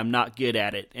me that I'm not good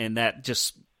at it. And that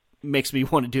just makes me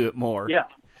want to do it more. Yeah.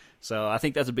 So I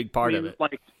think that's a big part of it.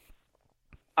 Like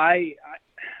I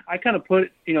kind of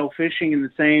put, fishing in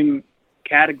the same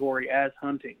category as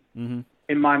hunting in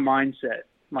my mindset.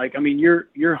 Like,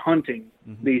 you're hunting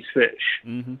these fish,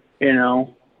 and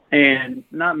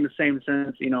not in the same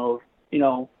sense,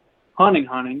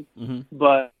 hunting,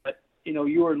 but,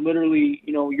 you are literally,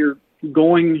 you're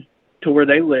going to where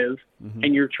they live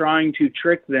and you're trying to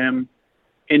trick them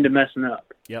into messing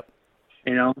up. Yep.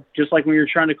 Just like when you're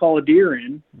trying to call a deer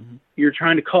in, you're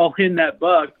trying to call in that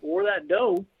buck or that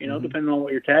doe, depending on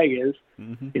what your tag is,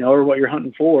 or what you're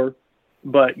hunting for,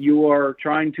 but you are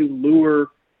trying to lure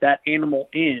that animal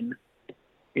in,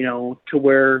 to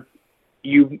where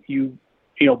you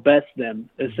best them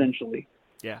essentially.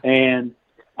 Yeah. And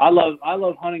I love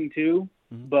hunting too,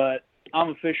 but I'm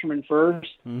a fisherman first.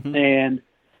 And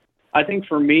I think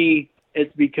for me,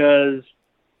 it's because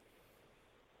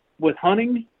with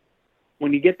hunting,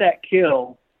 when you get that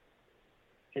kill,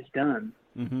 it's done.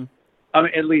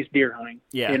 At least deer hunting,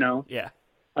 Yeah.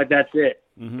 like that's it.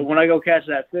 But when I go catch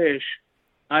that fish,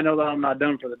 I know that I'm not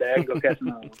done for the day. I can go catch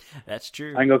another one. That's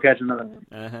true. I can go catch another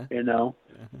one,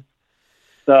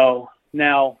 So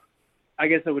now I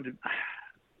guess it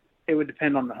would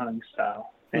depend on the hunting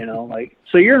style, like,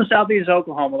 so you're in southeast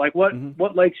Oklahoma. Like what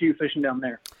lakes are you fishing down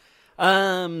there?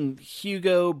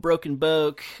 Hugo, Broken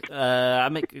Boak. I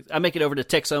make it over to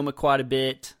Texoma quite a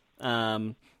bit.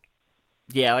 Like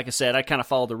I said, I kind of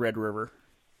follow the Red River.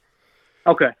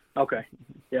 Okay.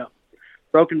 Yeah.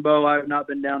 Broken Bow, I have not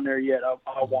been down there yet.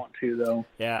 I want to though.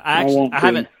 Yeah,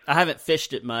 I haven't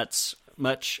fished it much.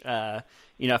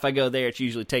 If I go there, it's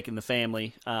usually taking the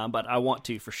family. But I want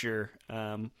to for sure.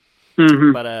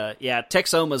 But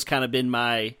Texoma's kind of been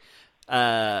my,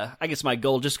 I guess my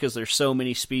goal, just because there's so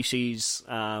many species.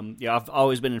 I've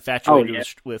always been infatuated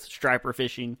with striper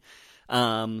fishing.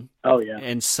 And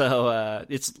so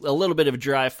it's a little bit of a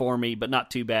drive for me, but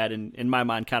not too bad. And in my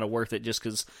mind, kind of worth it, just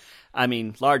because,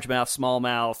 largemouth,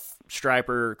 smallmouth,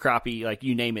 striper, crappie, like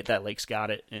you name it, that lake's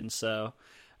got it. And so,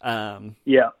 I've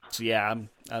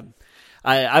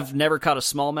never caught a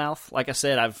smallmouth. Like I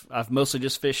said, I've mostly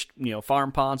just fished,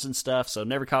 farm ponds and stuff. So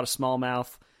never caught a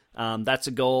smallmouth. That's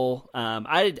a goal.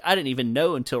 I didn't even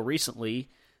know until recently,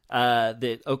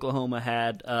 that Oklahoma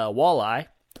had, walleye.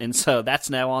 And so that's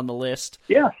now on the list.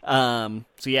 Yeah. Like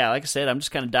I said, I'm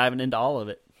just kind of diving into all of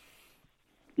it.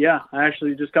 Yeah. I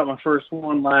actually just got my first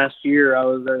one last year. I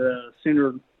was at a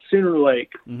Sooner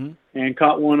Lake and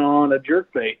caught one on a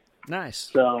jerkbait. Nice.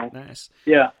 So nice.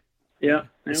 Yeah. Yeah.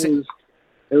 It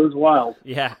was wild.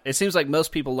 Yeah. It seems like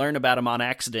most people learn about them on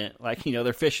accident. Like,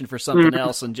 they're fishing for something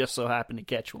else and just so happen to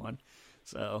catch one.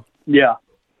 So. Yeah.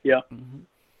 Yeah.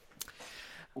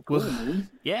 Well, cool, man.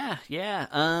 Yeah.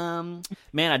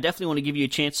 Man, I definitely want to give you a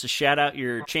chance to shout out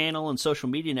your channel and social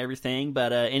media and everything,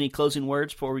 but any closing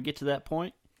words before we get to that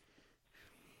point?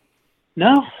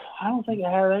 No, I don't think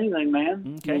I have anything,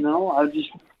 man. Okay. You know, I just,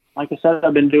 like I said,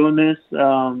 I've been doing this.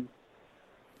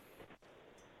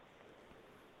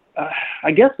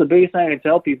 I guess the biggest thing I can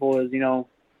tell people is, you know,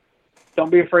 don't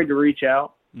be afraid to reach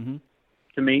out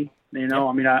to me. You know,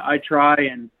 I mean, I try,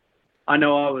 and I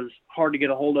know I was hard to get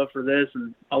a hold of for this,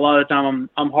 and a lot of the time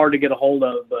I'm hard to get a hold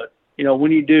of. But, you know,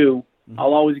 when you do,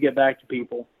 I'll always get back to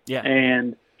people. Yeah.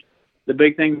 And the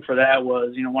big thing for that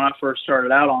was, you know, when I first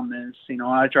started out on this, you know,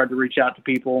 I tried to reach out to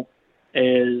people,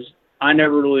 is I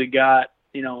never really got,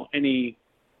 you know, any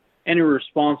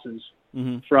responses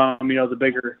from, you know, the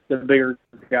bigger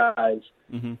guys.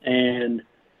 And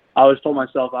I always told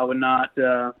myself I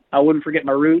wouldn't forget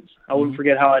my roots. I wouldn't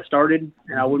forget how I started,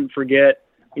 and I wouldn't forget,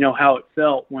 you know, how it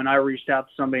felt when I reached out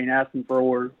to somebody and asked them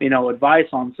for, you know, advice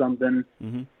on something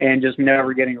and just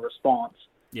never getting a response.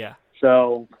 Yeah.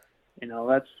 So, you know,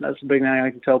 that's the big thing I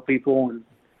can tell people. And,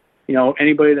 you know,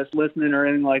 anybody that's listening or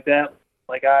anything like that,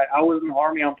 like I was in the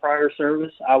Army on prior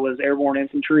service. I was airborne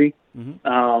infantry.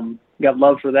 Got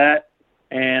love for that.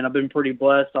 And I've been pretty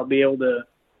blessed. I'll be able to,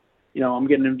 you know, I'm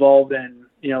getting involved in,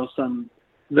 you know, some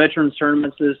veterans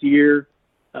tournaments this year.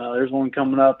 There's one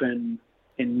coming up in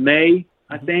May,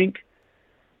 I think,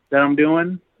 that I'm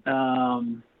doing.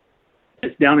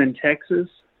 It's down in Texas.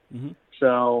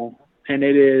 So, and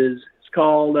it's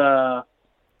called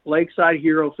Lakeside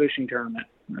Hero Fishing Tournament.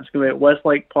 It's going to be at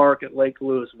Westlake Park at Lake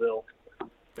Louisville.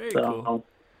 Very cool.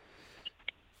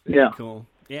 Yeah. Cool.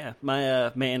 Yeah,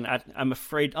 my man, I'm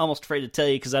almost afraid to tell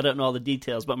you because I don't know all the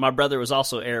details. But my brother was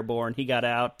also airborne. He got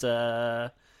out.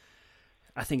 I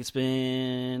think it's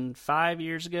been 5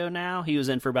 years ago now. He was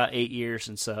in for about 8 years,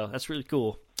 and so that's really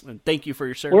cool. And thank you for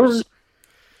your service.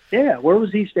 Where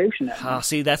was he stationed at? Oh,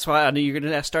 see, that's why I knew you were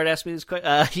going to start asking me this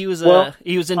question. He was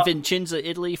in Vicenza,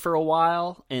 Italy for a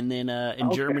while, and then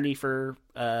in Germany for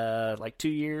like 2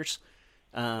 years.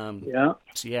 So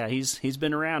yeah, he's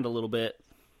been around a little bit.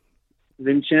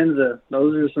 Vicenza,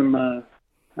 those are some.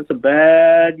 That's a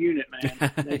bad unit,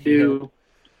 man. They do.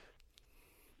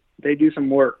 They do some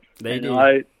work. They do.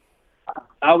 I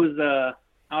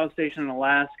was stationed in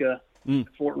Alaska,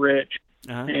 Fort Rich,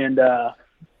 and a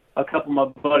couple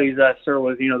of my buddies I served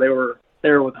with, you know, they were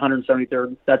with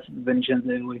 173rd. That's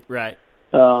Vicenza, Italy. Right.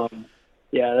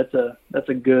 Yeah, that's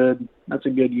a good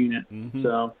unit.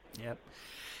 So. Yep.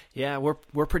 Yeah,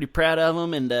 we're pretty proud of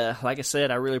them, and like I said,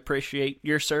 I really appreciate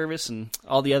your service and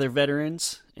all the other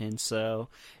veterans. And so,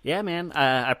 yeah, man,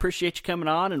 I appreciate you coming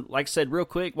on. And like I said, real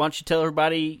quick, why don't you tell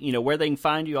everybody, you know, where they can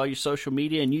find you, all your social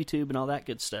media and YouTube and all that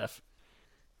good stuff.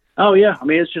 Oh yeah, I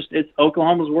mean it's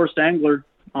Oklahoma's Worst Angler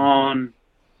on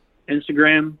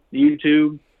Instagram,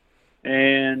 YouTube,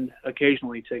 and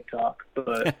occasionally TikTok,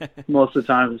 but most of the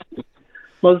time it's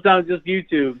just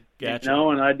YouTube. Gotcha. You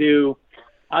know, and I do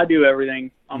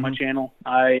everything on my channel.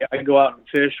 I go out and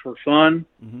fish for fun.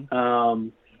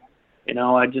 You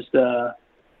know, I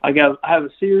have a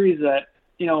series that,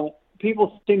 you know,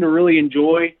 people seem to really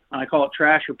enjoy. I call it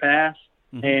Trash or Pass,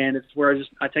 and it's where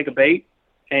I take a bait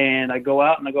and I go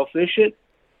out and I go fish it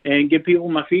and give people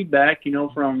my feedback, you know,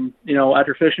 from, you know,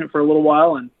 after fishing it for a little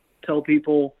while, and tell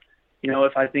people, you know,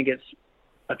 if I think it's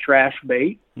a trash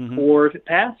bait or if it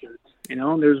passes. You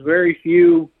know, there's very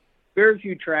few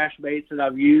trash baits that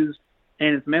I've used,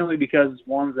 and it's mainly because it's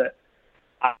ones that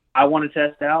I want to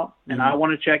test out and I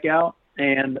want to check out,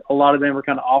 and a lot of them are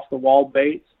kind of off the wall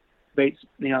baits, you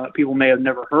know, that people may have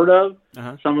never heard of.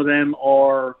 Some of them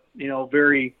are, you know,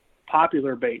 very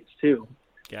popular baits too.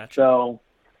 Gotcha. So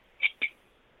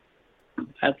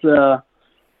that's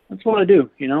what I do,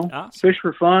 you know. Awesome. Fish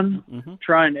for fun,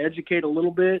 try and educate a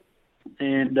little bit,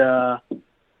 and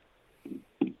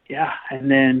and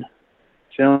then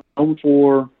film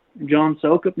for John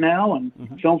Sokup now, and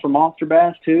film for Monster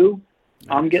Bass too.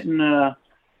 Nice. I'm getting the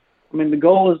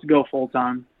goal is to go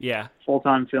full-time. Yeah.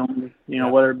 Full-time filming, you know,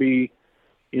 whether it be,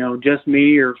 you know, just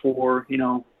me or for, you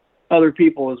know, other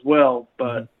people as well,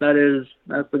 but that's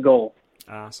the goal.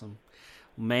 Awesome.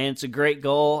 Man, it's a great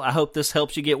goal. I hope this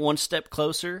helps you get one step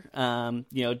closer.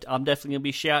 You know, I'm definitely going to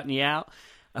be shouting you out.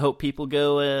 I hope people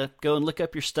go and look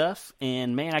up your stuff.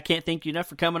 And, man, I can't thank you enough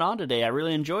for coming on today. I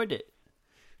really enjoyed it.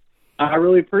 I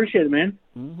really appreciate it, man.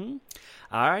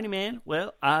 All righty, man.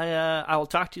 Well, I will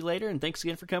talk to you later, and thanks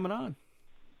again for coming on.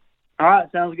 All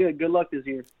right, sounds good. Good luck this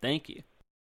year. Thank you.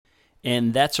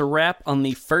 And that's a wrap on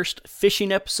the first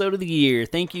fishing episode of the year.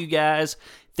 Thank you, guys.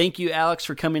 thank you, Alex,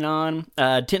 for coming on.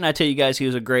 Didn't I tell you guys he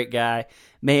was a great guy?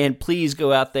 Man, please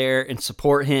go out there and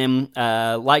support him.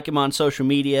 Like him on social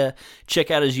media.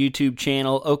 Check out his YouTube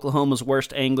channel, Oklahoma's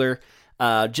Worst Angler.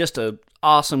 Just a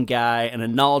awesome guy and a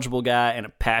knowledgeable guy and a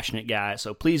passionate guy.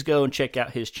 So please go and check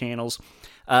out his channels.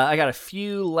 I got a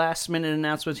few last-minute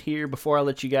announcements here before I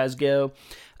let you guys go.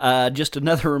 Just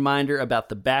another reminder about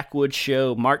the Backwoods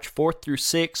Show, March 4th through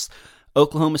 6th,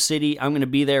 Oklahoma City. I'm going to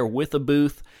be there with a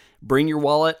booth. Bring your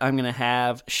wallet. I'm going to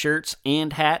have shirts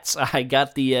and hats. I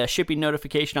got the shipping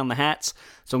notification on the hats,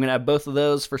 so I'm going to have both of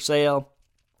those for sale.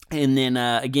 And then,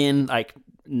 again,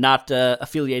 not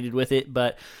affiliated with it,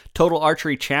 but Total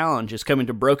Archery Challenge is coming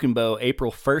to Broken Bow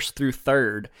April 1st through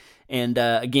 3rd. And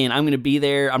again, I'm going to be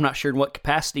there. I'm not sure in what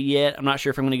capacity yet. I'm not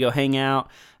sure if I'm going to go hang out.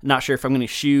 I'm not sure if I'm going to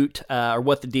shoot or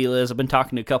what the deal is. I've been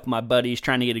talking to a couple of my buddies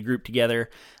trying to get a group together.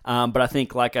 But I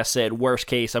think, like I said, worst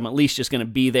case, I'm at least just going to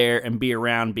be there and be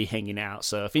around, be hanging out.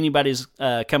 So if anybody's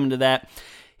coming to that,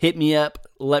 hit me up.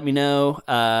 Let me know.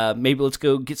 Maybe let's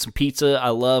go get some pizza. I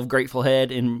love Grateful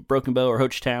Head in Broken Bow or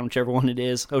Hochtown, whichever one it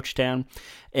is, Hochtown.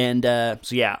 And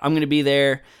so, yeah, I'm going to be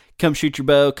there. Come shoot your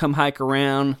bow, come hike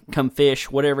around, come fish,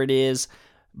 whatever it is.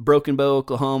 Broken Bow,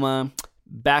 Oklahoma,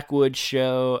 Backwoods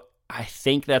Show. I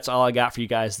think that's all I got for you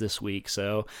guys this week.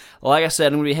 So, like I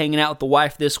said, I'm going to be hanging out with the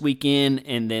wife this weekend,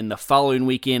 and then the following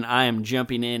weekend, I am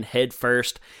jumping in head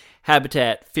first.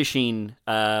 Habitat, fishing,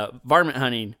 varmint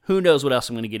hunting, who knows what else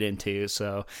I'm going to get into.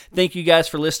 So, thank you guys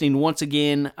for listening once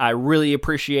again. I really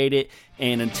appreciate it.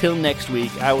 And until next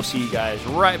week, I will see you guys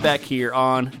right back here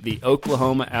on the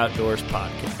Oklahoma Outdoors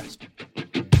Podcast.